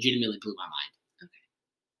like legitimately blew my mind. Okay.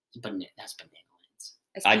 But that's banana lands.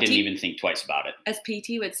 I didn't even think twice about it. As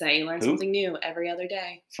PT would say, you learn something new every other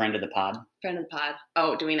day. Friend of the pod. Friend of the pod.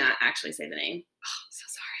 Oh, do we not actually say the name? Oh, so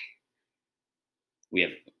sorry. We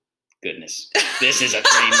have goodness. This is a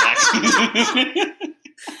train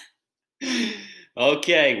wreck.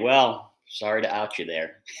 Okay, well. Sorry to out you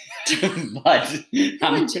there, but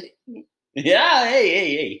yeah,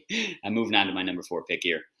 hey. I'm moving on to my number 4 pick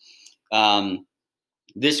here.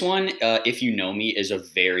 This one, if you know me, is a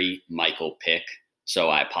very Michael pick, so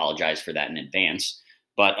I apologize for that in advance.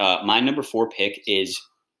 But my number 4 pick is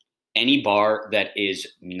any bar that is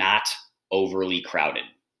not overly crowded.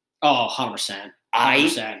 Oh, 100%.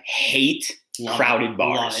 I hate crowded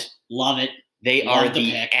bars. Love it. They are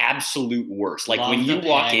the absolute worst. Like when you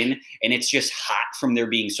walk in and it's just hot from there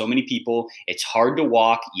being so many people. It's hard to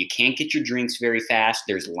walk. You can't get your drinks very fast.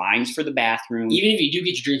 There's lines for the bathroom. Even if you do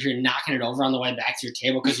get your drink, you're knocking it over on the way back to your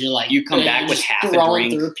table because you're like, you come back with half a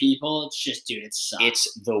drink. Through people. It's just, dude, it sucks.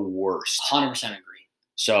 It's the worst. 100% agree.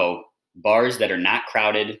 So bars that are not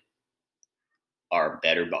crowded are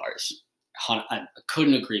better bars. I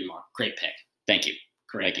couldn't agree more. Great pick. Thank you.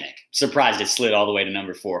 Great pick. Surprised it slid all the way to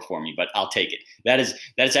number 4 for me, but I'll take it. That is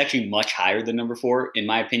actually much higher than number 4 in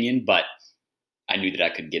my opinion, but I knew that I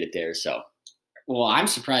could get it there. So, well, I'm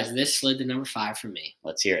surprised this slid to number 5 for me.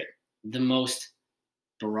 Let's hear it. The most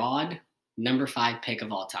broad number 5 pick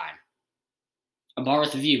of all time. A bar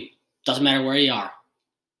with a view. Doesn't matter where you are.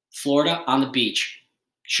 Florida on the beach.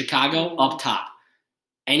 Chicago up top.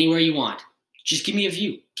 Anywhere you want. Just give me a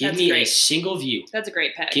view. Give me a single view. That's a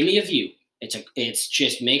great pick. Give me a view. It's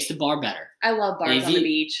just makes the bar better. I love bars on the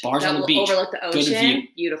beach. Bars on the beach. Overlook the ocean.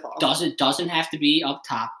 Beautiful. Doesn't have to be up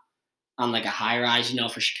top on like a high rise,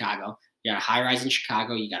 for Chicago. You got a high rise in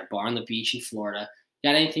Chicago. You got a bar on the beach in Florida. You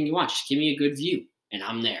got anything you want. Just give me a good view, and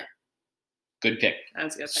I'm there. Good pick.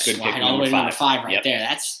 That's a good pick. Good pick. All the way to number 5 right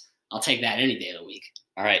there. I'll take that any day of the week.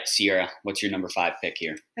 All right, Sierra, what's your number 5 pick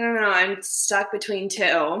here? I don't know. I'm stuck between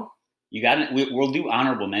 2. You got it. We'll do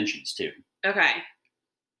honorable mentions too. Okay.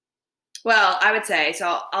 Well, I would say,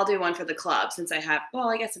 so I'll do one for the club since I have, well,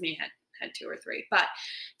 I guess I may have had 2 or 3. But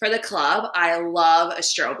for the club, I love a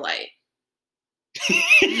strobe light.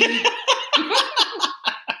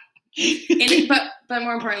 But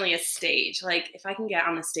more importantly, a stage. Like if I can get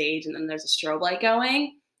on the stage and then there's a strobe light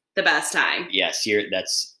going, the best time. Yeah,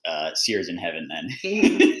 that's Sierra's in heaven then.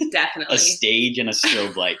 Definitely. A stage and a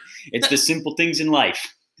strobe light. It's the simple things in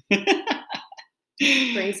life.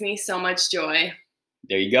 Brings me so much joy.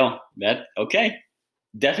 There you go. Okay.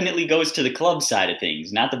 Definitely goes to the club side of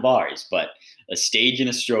things, not the bars, but a stage and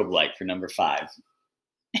a strobe light for number 5.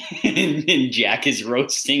 And Jack is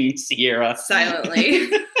roasting Sierra. Silently.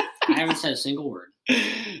 I haven't said a single word.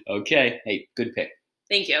 Okay. Hey, good pick.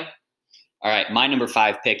 Thank you. All right. My number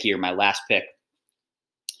 5 pick here, my last pick.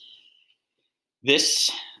 This,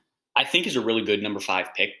 I think, is a really good number 5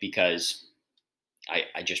 pick because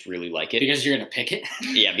I just really like it. Because you're going to pick it?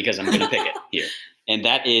 Yeah, because I'm going to pick it here. And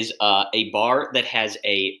that is a bar that has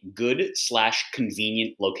a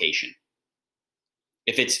good/convenient location.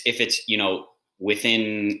 If it's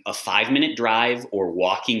within a 5-minute drive or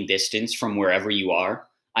walking distance from wherever you are,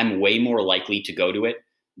 I'm way more likely to go to it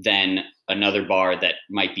than another bar that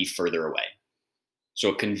might be further away.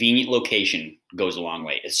 So a convenient location goes a long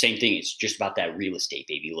way. The same thing. It's just about that real estate,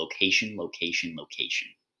 baby. Location, location, location.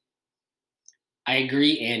 I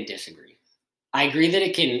agree and disagree. I agree that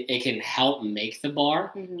it can help make the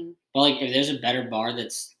bar, but like if there's a better bar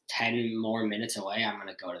that's 10 more minutes away, I'm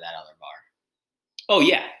gonna go to that other bar. Oh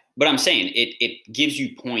yeah, but I'm saying it gives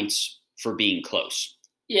you points for being close.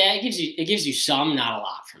 Yeah, it gives you some, not a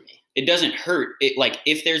lot for me. It doesn't hurt. Like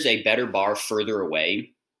if there's a better bar further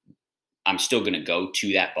away, I'm still gonna go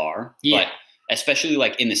to that bar. Yeah. But especially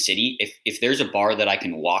like in the city, if there's a bar that I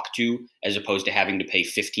can walk to as opposed to having to pay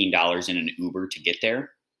 $15 in an Uber to get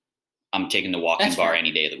there, I'm taking the walking bar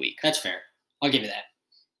any day of the week. That's fair. I'll give you that.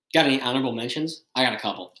 Got any honorable mentions? I got a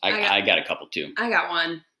couple. I got a couple too. I got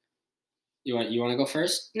one. You want to go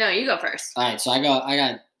first? No, you go first. All right. So I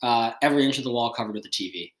got every inch of the wall covered with a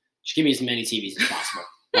TV. Just give me as many TVs as possible.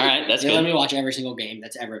 All right, that's good. Let me watch every single game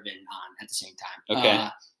that's ever been on at the same time. Okay.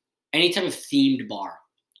 any type of themed bar.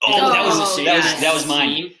 That was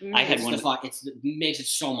mine. Theme, I had one. It makes it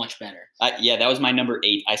so much better. That was my number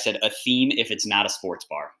 8. I said a theme if it's not a sports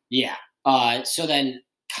bar. Yeah. So then,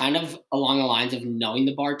 kind of along the lines of knowing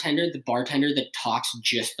the bartender that talks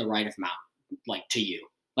just the right amount, like to you.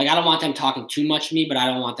 Like I don't want them talking too much to me, but I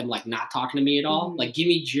don't want them like not talking to me at all. Like give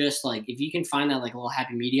me just like if you can find that like a little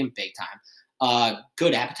happy medium, big time.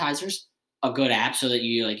 Good appetizers, a good app so that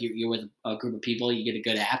you like you're with a group of people, you get a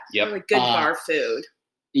good app. Yep. Like good bar food.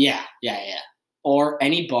 Yeah. Or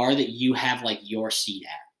any bar that you have like your seat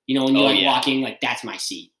at. You know, when you walking, like that's my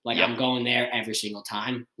seat. Like I'm going there every single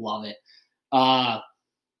time. Love it.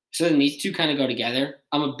 So then these two kind of go together.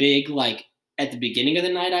 I'm a big like at the beginning of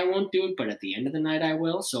the night I won't do it, but at the end of the night I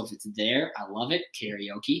will. So if it's there, I love it.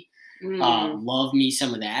 Karaoke. Love me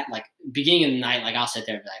some of that. Like beginning of the night, like I'll sit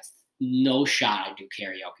there and be like, no shot I do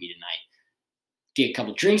karaoke tonight. Get a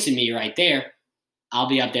couple drinks in me right there. I'll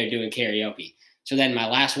be up there doing karaoke. So then my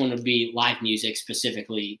last one would be live music,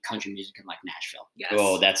 specifically country music in like Nashville. Yes.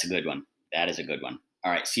 Oh, that's a good one. That is a good one.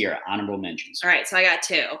 All right, Sierra, honorable mentions. All right, so I got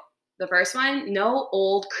 2. The first one, no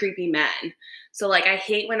old creepy men. So like I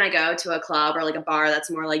hate when I go to a club or like a bar that's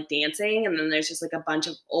more like dancing and then there's just like a bunch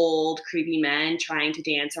of old creepy men trying to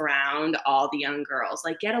dance around all the young girls.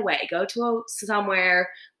 Like get away. Go to somewhere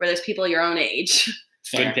where there's people your own age.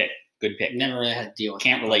 Fair. Good pick. Never really had to deal with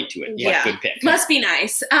Can't that. relate to it. Yeah. Good pick. Must be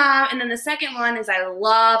nice. And then the second one is I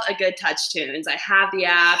love a good touch tunes. I have the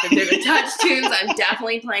app. If there's a touch tunes, I'm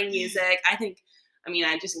definitely playing music. I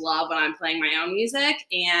just love when I'm playing my own music.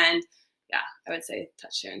 And yeah, I would say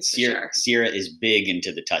touch tunes for sure. Sierra is big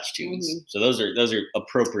into the touch tunes. Mm-hmm. So those are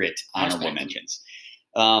appropriate honorable mentions.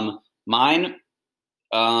 Mine,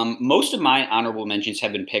 most of my honorable mentions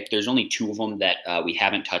have been picked. There's only 2 of them that we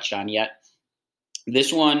haven't touched on yet.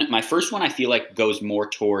 This one, my first one, I feel like goes more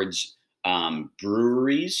towards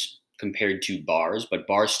breweries compared to bars, but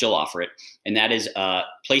bars still offer it. And that is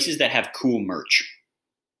places that have cool merch.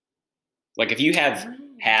 Like if you have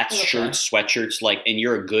hats, shirts, sweatshirts, like, and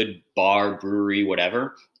you're a good bar, brewery,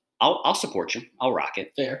 whatever, I'll support you. I'll rock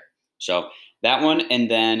it. Fair. So that one.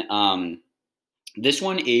 And then this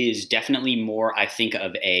one is definitely more, I think,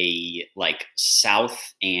 of a like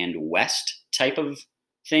South and West type of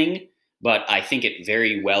thing. But I think it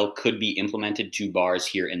very well could be implemented to bars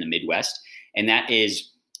here in the Midwest. And that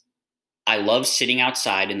is, I love sitting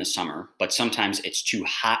outside in the summer, but sometimes it's too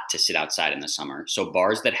hot to sit outside in the summer. So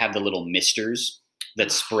bars that have the little misters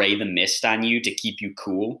that spray the mist on you to keep you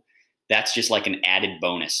cool, that's just like an added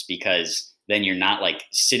bonus because then you're not like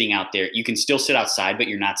sitting out there. You can still sit outside, but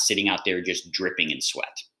you're not sitting out there just dripping in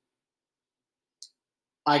sweat.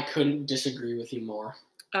 I couldn't disagree with you more.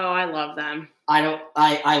 Oh, I love them.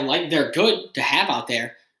 I like, they're good to have out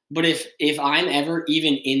there, but if I'm ever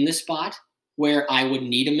even in the spot where I would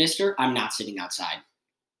need a mister, I'm not sitting outside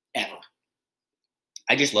ever.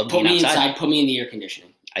 I just love being outside. Put me inside, put me in the air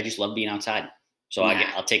conditioning. I just love being outside. So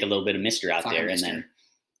I'll take a little bit of mister out there, and then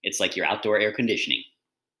it's like your outdoor air conditioning.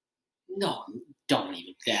 No, don't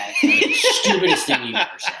even. That's the stupidest thing you've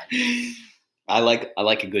ever said. I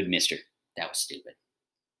like a good mister. That was stupid.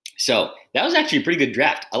 So that was actually a pretty good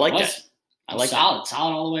draft. I like that. I like solid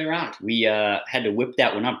all the way around. We had to whip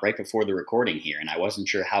that one up right before the recording here, and I wasn't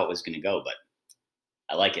sure how it was going to go, but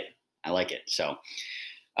I like it. So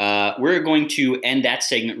we're going to end that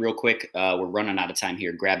segment real quick. We're running out of time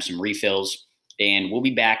here. Grab some refills, and we'll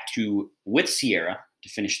be back with Sierra to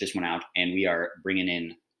finish this one out, and we are bringing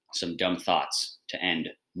in some dumb thoughts to end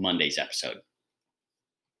Monday's episode.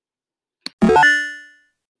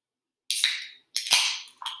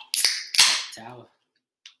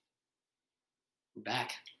 We're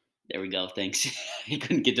back. There we go. Thanks. I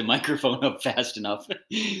couldn't get the microphone up fast enough.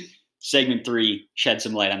 Segment 3, shed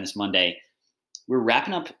some light on this Monday. We're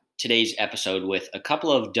wrapping up today's episode with a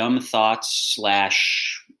couple of dumb thoughts /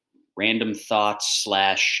 random thoughts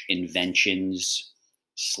 / inventions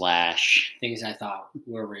 / things I thought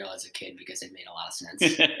were real as a kid because it made a lot of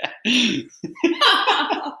sense.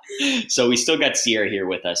 So we still got Sierra here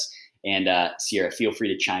with us. And Sierra, feel free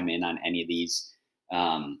to chime in on any of these.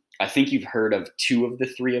 I think you've heard of 2 of the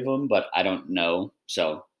 3 of them, but I don't know.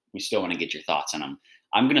 So we still want to get your thoughts on them.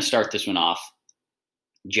 I'm going to start this one off.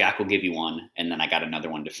 Jack will give you one, and then I got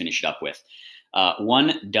another one to finish it up with.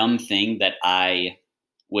 One dumb thing that I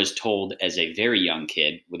was told as a very young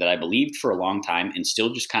kid that I believed for a long time and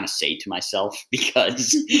still just kind of say to myself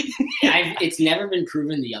because it's never been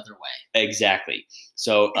proven the other way. Exactly.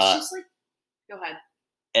 So it's just like, go ahead.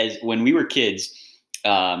 As when we were kids,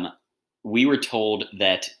 we were told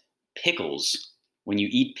that Pickles when you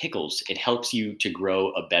eat pickles, it helps you to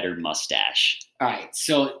grow a better mustache. All right,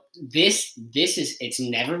 so this is it's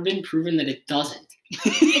never been proven that it doesn't.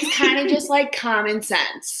 It's kind of just like common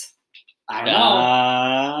sense. I don't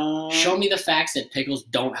know. Show me the facts that pickles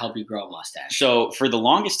don't help you grow a mustache. So for the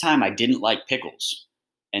longest time, I didn't like pickles,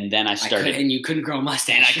 and then I started, and you couldn't grow a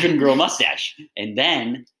mustache. And I couldn't grow a mustache, and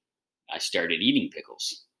then I started eating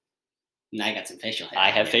pickles. Now I got some facial hair. I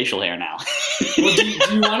have facial hair now. Well, do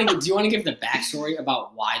you want to give the backstory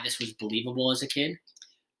about why this was believable as a kid?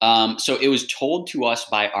 So it was told to us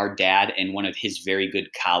by our dad and one of his very good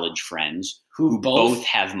college friends who both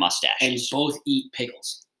have mustaches. And both eat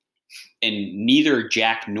pickles. And neither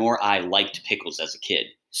Jack nor I liked pickles as a kid.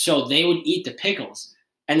 So they would eat the pickles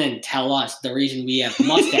and then tell us the reason we have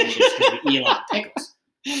mustaches is because we eat a lot of pickles.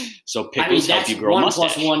 So pickles help you grow a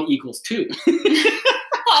mustache. 1 + 1 = 2.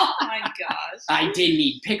 Oh my gosh. I didn't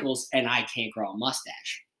eat pickles and I can't grow a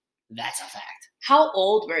mustache. That's a fact. How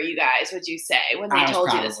old were you guys, would you say, when they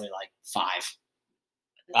told you this? I was probably like 5.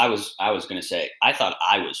 I was going to say, I thought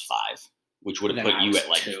I was 5, which would have put you at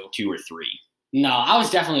like 2 or 3. No, I was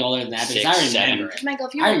definitely older than that because I remember it. Michael,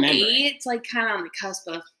 if you were 8, it's like kind of on the cusp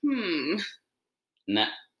of, Nah.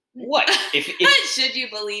 What? If should you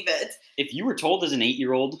believe it? If you were told as an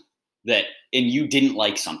 8-year-old that, and you didn't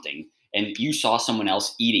like something, and you saw someone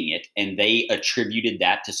else eating it, and they attributed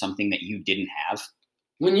that to something that you didn't have,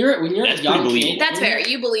 when you're a young kid, that's fair.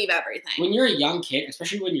 You believe everything. When you're a young kid,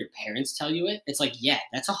 especially when your parents tell you it, it's like, yeah,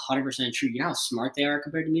 that's 100% true. You know how smart they are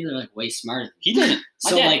compared to me? They're like way smarter than me. He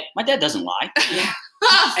doesn't. My dad doesn't lie. Yeah.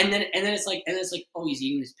 and then it's like, oh, he's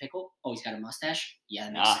eating this pickle. Oh, he's got a mustache.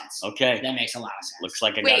 Yeah, that makes sense. Okay, that makes a lot of sense. Looks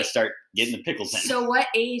like I got to start getting the pickles in. So, what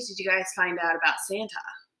age did you guys find out about Santa?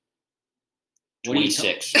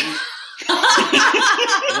 26.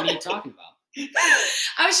 What are you talking about?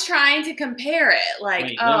 I was trying to compare it. Like,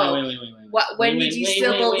 wait. When did you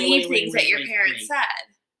still believe things that your parents said?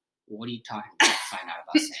 What are you talking about? Find out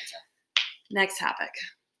about Santa. Next topic.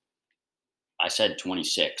 I said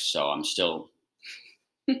 26, so I'm still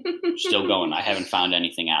going. I haven't found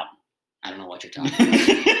anything out. I don't know what you're talking about.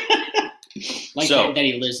 That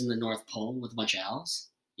he lives in the North Pole with a bunch of elves?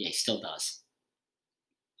 Yeah, he still does.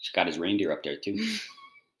 He's got his reindeer up there, too.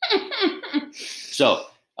 So,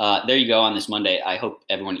 there you go on this Monday. I hope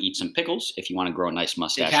everyone eats some pickles if you want to grow a nice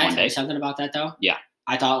mustache one day. Can I tell you something about that, though? Yeah.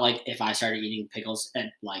 I thought, if I started eating pickles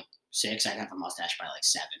at, 6, I'd have a mustache by,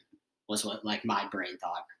 7. Was what, my brain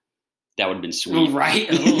thought. That would have been sweet. Right?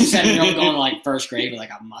 A little 7-year-old going to, first grade with,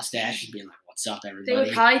 a mustache and being like, what's up, everybody? They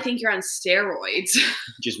would probably think you're on steroids.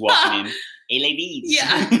 Just walking in. Hey, ladies.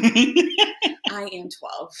 Yeah. I am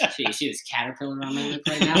 12. So you see this caterpillar on my lip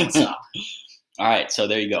right now? What's up? All right, so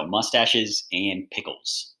there you go. Mustaches and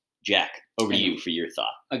pickles. Jack, over to you for your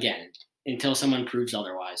thought. Again, until someone proves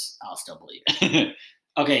otherwise, I'll still believe it.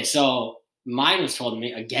 Okay, so mine was told to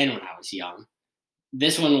me, again, when I was young.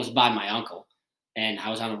 This one was by my uncle, and I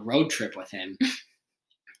was on a road trip with him,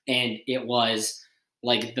 and it was,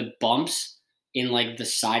 the bumps in, the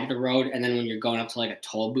side of the road, and then when you're going up to, a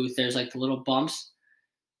toll booth, there's, the little bumps.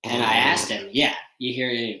 And I asked him, yeah, you hear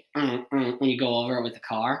it when you go over it with the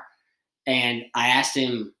car. And I asked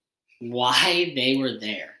him why they were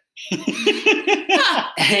there.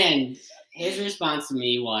 And his response to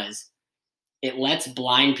me was, it lets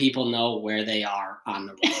blind people know where they are on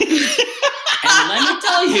the road. And let me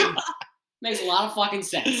tell you, makes a lot of fucking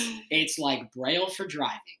sense. It's like Braille for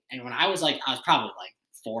driving. And when I was I was probably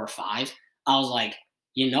 4 or 5, I was like,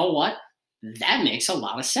 you know what? That makes a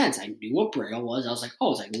lot of sense. I knew what Braille was. I was like,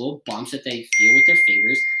 oh, it's little bumps that they feel with their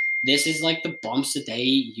fingers. This is the bumps that they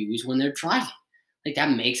use when they're driving.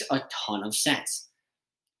 That makes a ton of sense.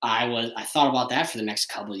 I thought about that for the next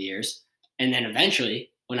couple of years. And then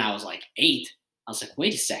eventually, when I was 8, I was like,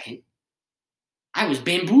 wait a second. I was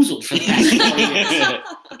bamboozled for the past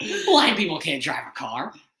 4 years. Blind people can't drive a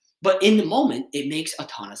car. But in the moment, it makes a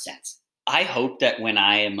ton of sense. I hope that when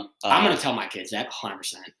I am... I'm going to tell my kids that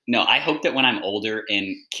 100%. No, I hope that when I'm older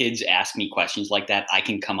and kids ask me questions like that, I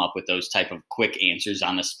can come up with those type of quick answers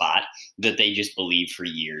on the spot that they just believe for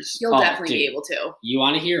years. You'll definitely be able to. You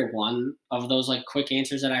want to hear one of those quick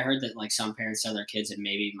answers that I heard that some parents tell their kids, and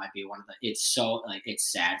maybe it might be one of the... It's so...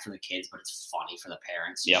 it's sad for the kids, but it's funny for the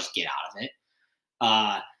parents. Yep. Just get out of it.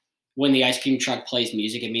 When the ice cream truck plays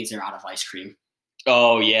music, it means they're out of ice cream.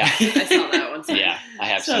 Oh yeah, I saw that one. Yeah, I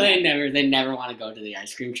have. So they never want to go to the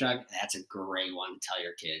ice cream truck. That's a great one to tell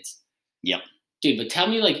your kids. Yep, dude. But tell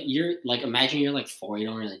me, you're imagine you're 4, you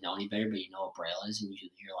don't really know any better, but you know what Braille is, and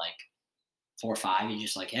you're 4 or 5, you're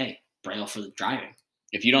just hey, Braille for the driving.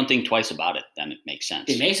 If you don't think twice about it, then it makes sense.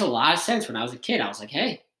 It makes a lot of sense. When I was a kid, I was like,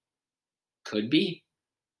 hey, could be.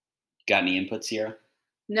 Got any input, Sierra?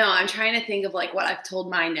 No, I'm trying to think of like what I've told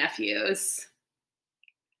my nephews.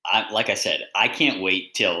 Like I said, I can't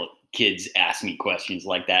wait till kids ask me questions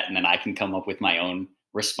like that, and then I can come up with my own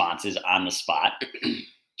responses on the spot.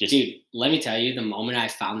 Dude, let me tell you, the moment I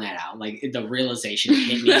found that out, like the realization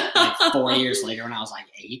hit me like 4 years later when I was like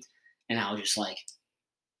 8, and I was just like,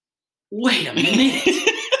 wait a minute.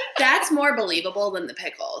 That's more believable than the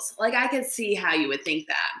pickles. Like I could see how you would think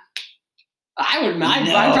that. I'd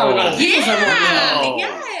probably go to Pickles.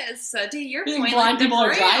 Yeah, yes. So to your point, blind people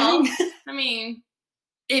are driving. I mean,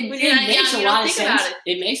 it makes a lot of sense.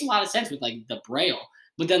 It makes a lot of sense with like the Braille.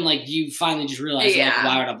 But then, like, you finally just realize, like,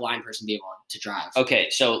 why would a blind person be able to drive? Okay,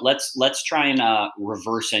 so let's try and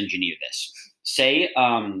reverse engineer this. Say,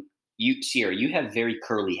 Sierra, you have very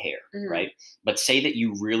curly hair, right? But say that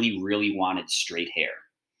you really, really wanted straight hair,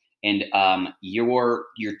 and your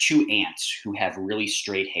 2 aunts who have really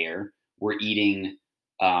straight hair were eating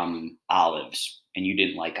olives, and you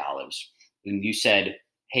didn't like olives, and you said,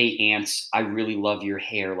 "Hey, aunts, I really love your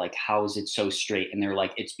hair. Like, how is it so straight?" And they're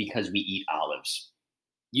like, "It's because we eat olives."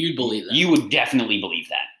 You'd believe that. You would definitely believe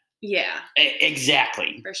that. Yeah.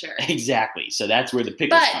 Exactly. For sure. Exactly. So that's where the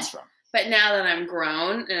pickles comes from. But now that I'm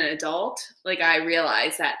grown and an adult, like I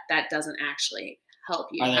realize that that doesn't actually help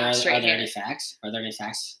you. Are there any facts? Are there any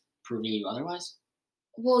facts proving you otherwise?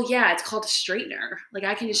 Well, yeah, it's called a straightener. Like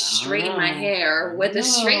I can just straighten my hair with a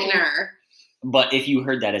straightener. But if you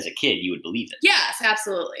heard that as a kid, you would believe it. Yes,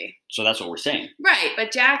 absolutely. So that's what we're saying. Right,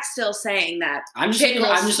 but Jack's still saying that I'm just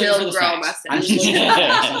looking for the facts.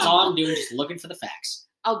 That's all I'm doing, just looking for the facts.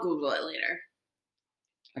 I'll Google it later.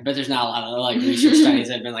 I bet there's not a lot of like research studies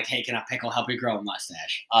that have been like, hey, can a pickle help you grow a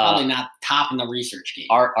mustache? Probably not top in the research game.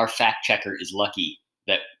 Our fact checker is lucky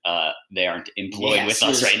that they aren't employed with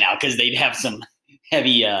us right now because they'd have some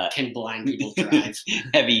heavy can blind people drive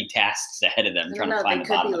heavy tasks ahead of them trying to find the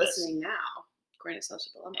bottom of this. They could be listening now. According to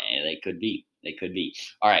Social Dilemma. They could be. They could be.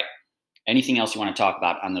 All right. Anything else you want to talk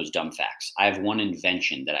about on those dumb facts? I have one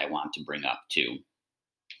invention that I want to bring up too.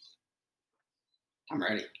 I'm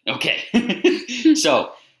ready. Okay.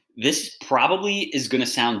 So this probably is going to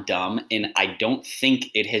sound dumb, and I don't think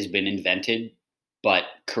it has been invented, but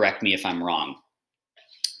correct me if I'm wrong.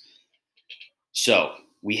 So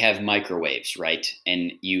we have microwaves, right?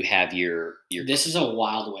 And you have your. This is a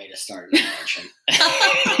wild way to start an invention.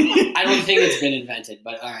 I don't think it's been invented,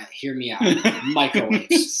 but all right, hear me out.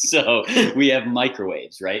 Microwaves. So we have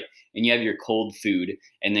microwaves, right? And you have your cold food,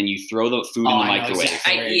 and then you throw the food in the microwave.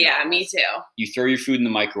 Exactly. Yeah, me too. You throw your food in the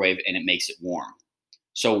microwave, and it makes it warm.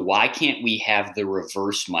 So why can't we have the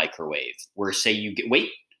reverse microwave, where say you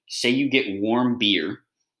get warm beer,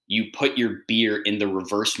 you put your beer in the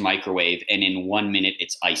reverse microwave, and in 1 minute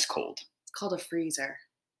it's ice cold. It's called a freezer.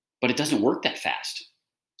 But it doesn't work that fast.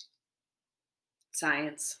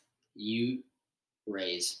 Science. UV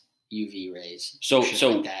rays. So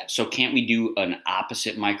can't we do an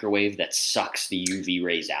opposite microwave that sucks the UV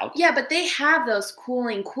rays out? Yeah, but they have those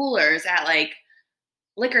cooling coolers at like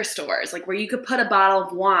liquor stores, like where you could put a bottle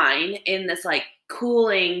of wine in this like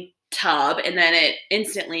cooling tub and then it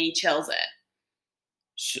instantly chills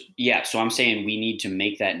it. So I'm saying we need to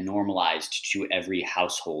make that normalized to every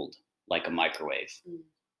household, like a microwave,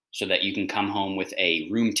 so that you can come home with a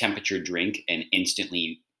room temperature drink and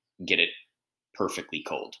instantly get it perfectly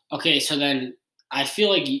cold. Okay, so then I feel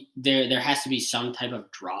like there has to be some type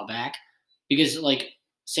of drawback, because like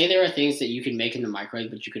say there are things that you can make in the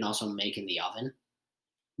microwave, but you can also make in the oven.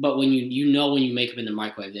 But when when you make them in the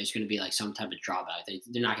microwave, there's going to be like some type of drawback.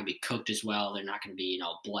 They're not going to be cooked as well. They're not going to be,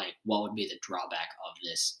 blank. What would be the drawback of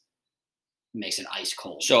this? Makes it ice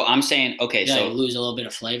cold. So I'm saying, okay, so lose a little bit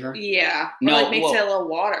of flavor. Yeah, it makes it a little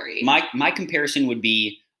watery. My comparison would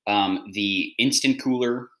be the instant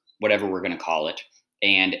cooler, whatever we're going to call it,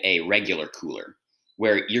 and a regular cooler,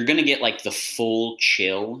 where you're going to get like the full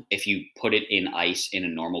chill if you put it in ice in a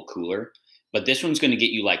normal cooler. But this one's going to get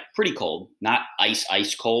you like pretty cold, not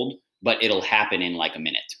ice cold, but it'll happen in like a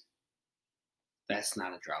minute. That's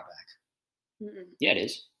not a drawback. Mm-mm. Yeah, it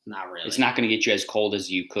is. Not really. It's not going to get you as cold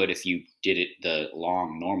as you could if you did it the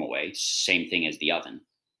long, normal way. Same thing as the oven.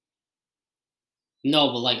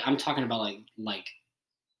 No, but like I'm talking about like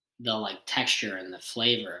the texture and the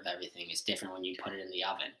flavor of everything is different when you put it in the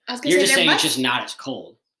oven. You're just saying it's just not as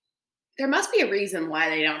cold. There must be a reason why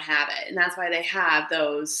they don't have it, and that's why they have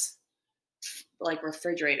those like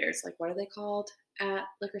refrigerators. Like what are they called at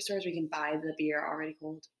liquor stores where you can buy the beer already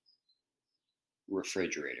cold?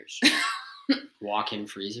 Refrigerators. Walk-in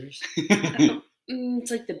freezers.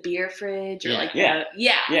 It's like the beer fridge, or yeah.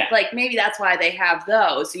 Like maybe that's why they have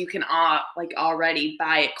those, so you can already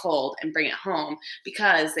buy it cold and bring it home,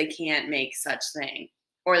 because they can't make such thing.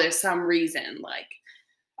 or there's some reason. Like,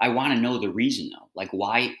 I want to know the reason though. Like,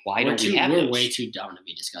 why don't we have We're those? way too dumb to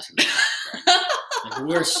be discussing this. Like,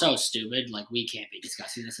 we're so stupid. Like, we can't be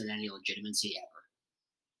discussing this in any legitimacy ever.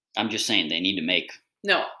 I'm just saying they need to make.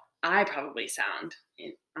 No, I probably sound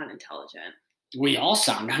unintelligent. We all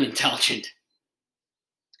sound unintelligent.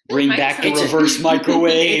 Bring back the reverse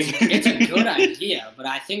microwave. It's a good idea, but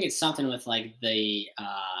I think it's something with like I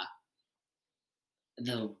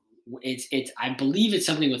believe it's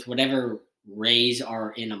something with whatever rays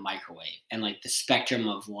are in a microwave and like the spectrum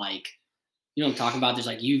of like, you know what I'm talking about? There's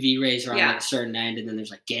like UV rays around like a certain end, and then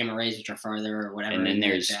there's like gamma rays which are farther or whatever. And then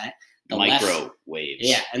there's that. Microwaves.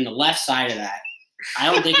 Yeah, and the left side of that,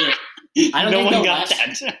 I don't think it. I don't no think one the got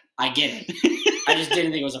left, that. I get it. I just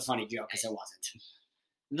didn't think it was a funny joke because it wasn't.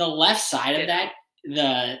 The left side of that,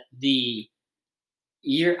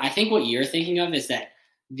 I think what you're thinking of is that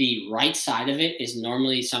the right side of it is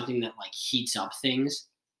normally something that like heats up things,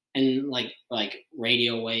 and like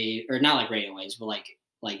radio wave, or not like radio waves, but like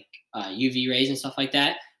UV rays and stuff like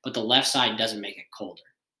that. But the left side doesn't make it colder.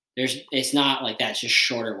 It's not like that. It's just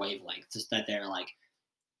shorter wavelengths that they're like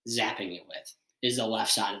zapping it with. Is the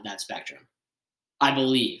left side of that spectrum, I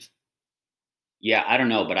believe. Yeah, I don't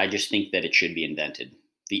know, but I just think that it should be invented.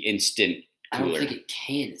 The instant cooler. I don't think it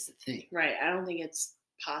can is the thing. Right. I don't think it's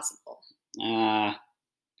possible.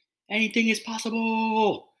 Anything is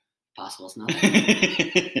possible. Possible is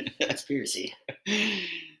nothing. Conspiracy. And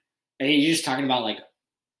you're just talking about like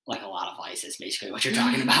a lot of ice is basically what you're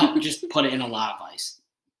talking about. Just put it in a lot of ice.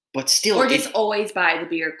 But still, or just always buy the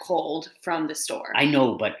beer cold from the store. I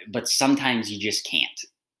know, but sometimes you just can't.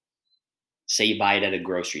 Say you buy it at a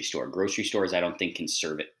grocery store. Grocery stores, I don't think, can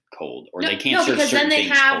serve it cold, or they can't serve certain things cold. No, because then they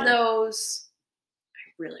have those. I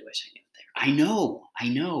really wish I knew what they were. I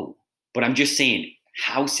know, but I'm just saying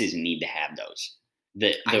houses need to have those.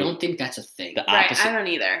 I don't think that's a thing. The opposite, right, I don't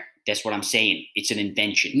either. That's what I'm saying. It's an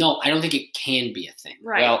invention. No, I don't think it can be a thing.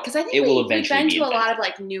 Right. Because I think we've been to a lot of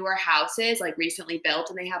like newer houses, like recently built,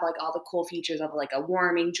 and they have like all the cool features of like a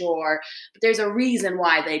warming drawer. But there's a reason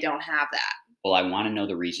why they don't have that. Well, I want to know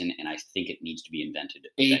the reason, and I think it needs to be invented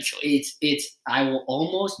eventually. I will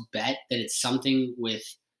almost bet that it's something with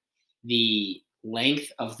the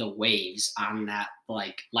length of the waves on that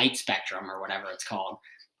like light spectrum or whatever it's called.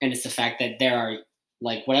 And it's the fact that there are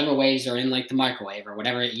like whatever waves are in like the microwave or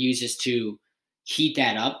whatever it uses to heat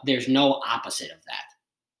that up, there's no opposite of that.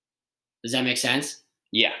 Does that make sense?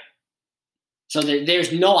 Yeah. So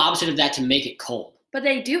there's no opposite of that to make it cold. But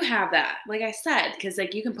they do have that, like I said, because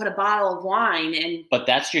like you can put a bottle of wine and. But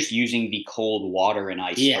that's just using the cold water and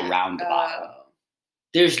ice around the bottle.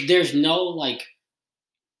 There's no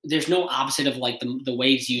opposite of like the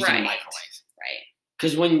waves used in a microwave. Right.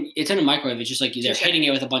 Because when it's in a microwave, it's just like they're hitting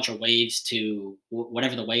it with a bunch of waves to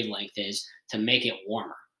whatever the wavelength is to make it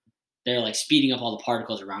warmer. They're like speeding up all the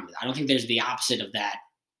particles around it. I don't think there's the opposite of that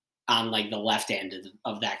on like the left end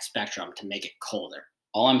of that spectrum to make it colder.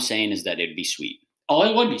 All I'm saying is that it'd be sweet. Oh,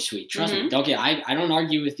 it would be sweet. Trust me. Okay, I don't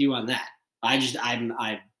argue with you on that. I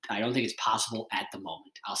don't think it's possible at the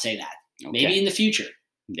moment. I'll say that. Okay. Maybe in the future.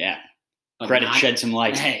 Yeah. Credit Shed Some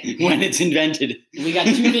Light when it's invented. We got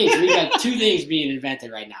two things. We got two things being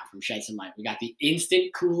invented right now from Shed Some Light. We got the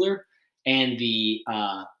instant cooler and the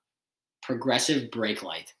progressive brake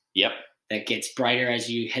light. Yep. That gets brighter as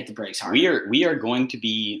you hit the brakes hard. We are going to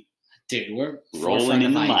be we're rolling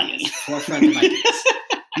in the money. Forefront of ideas.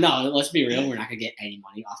 No, let's be real. We're not going to get any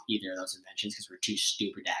money off either of those inventions because we're too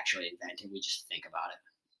stupid to actually invent it. We just think about it.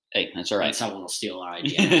 Hey, that's all right. And someone will steal our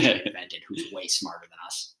idea and actually invent it who's way smarter than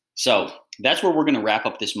us. So that's where we're going to wrap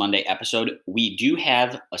up this Monday episode. We do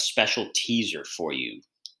have a special teaser for you.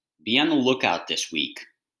 Be on the lookout this week.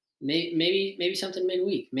 Maybe something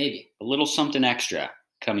midweek. Maybe. A little something extra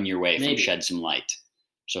coming your way from Shed Some Light.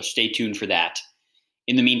 So stay tuned for that.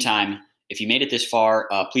 In the meantime, if you made it this far,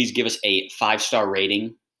 please give us a 5-star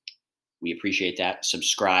rating. We appreciate that.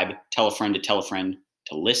 Subscribe. Tell a friend to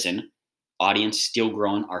listen. Audience still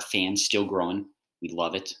growing. Our fans still growing. We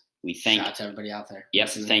love it. We thank Shout out to everybody out there. Yep.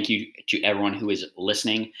 Thank you to everyone who is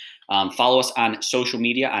listening. Follow us on social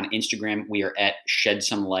media. On Instagram, we are at Shed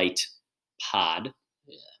Some Light Pod.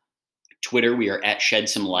 Yeah. Twitter, we are at Shed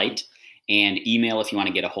Some Light. And email, if you want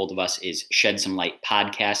to get a hold of us, is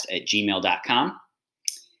shedsomelightpodcast@gmail.com.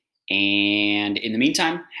 And in the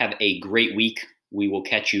meantime, have a great week. We will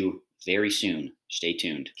catch you very soon. Stay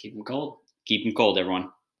tuned. Keep them cold. Keep them cold, everyone.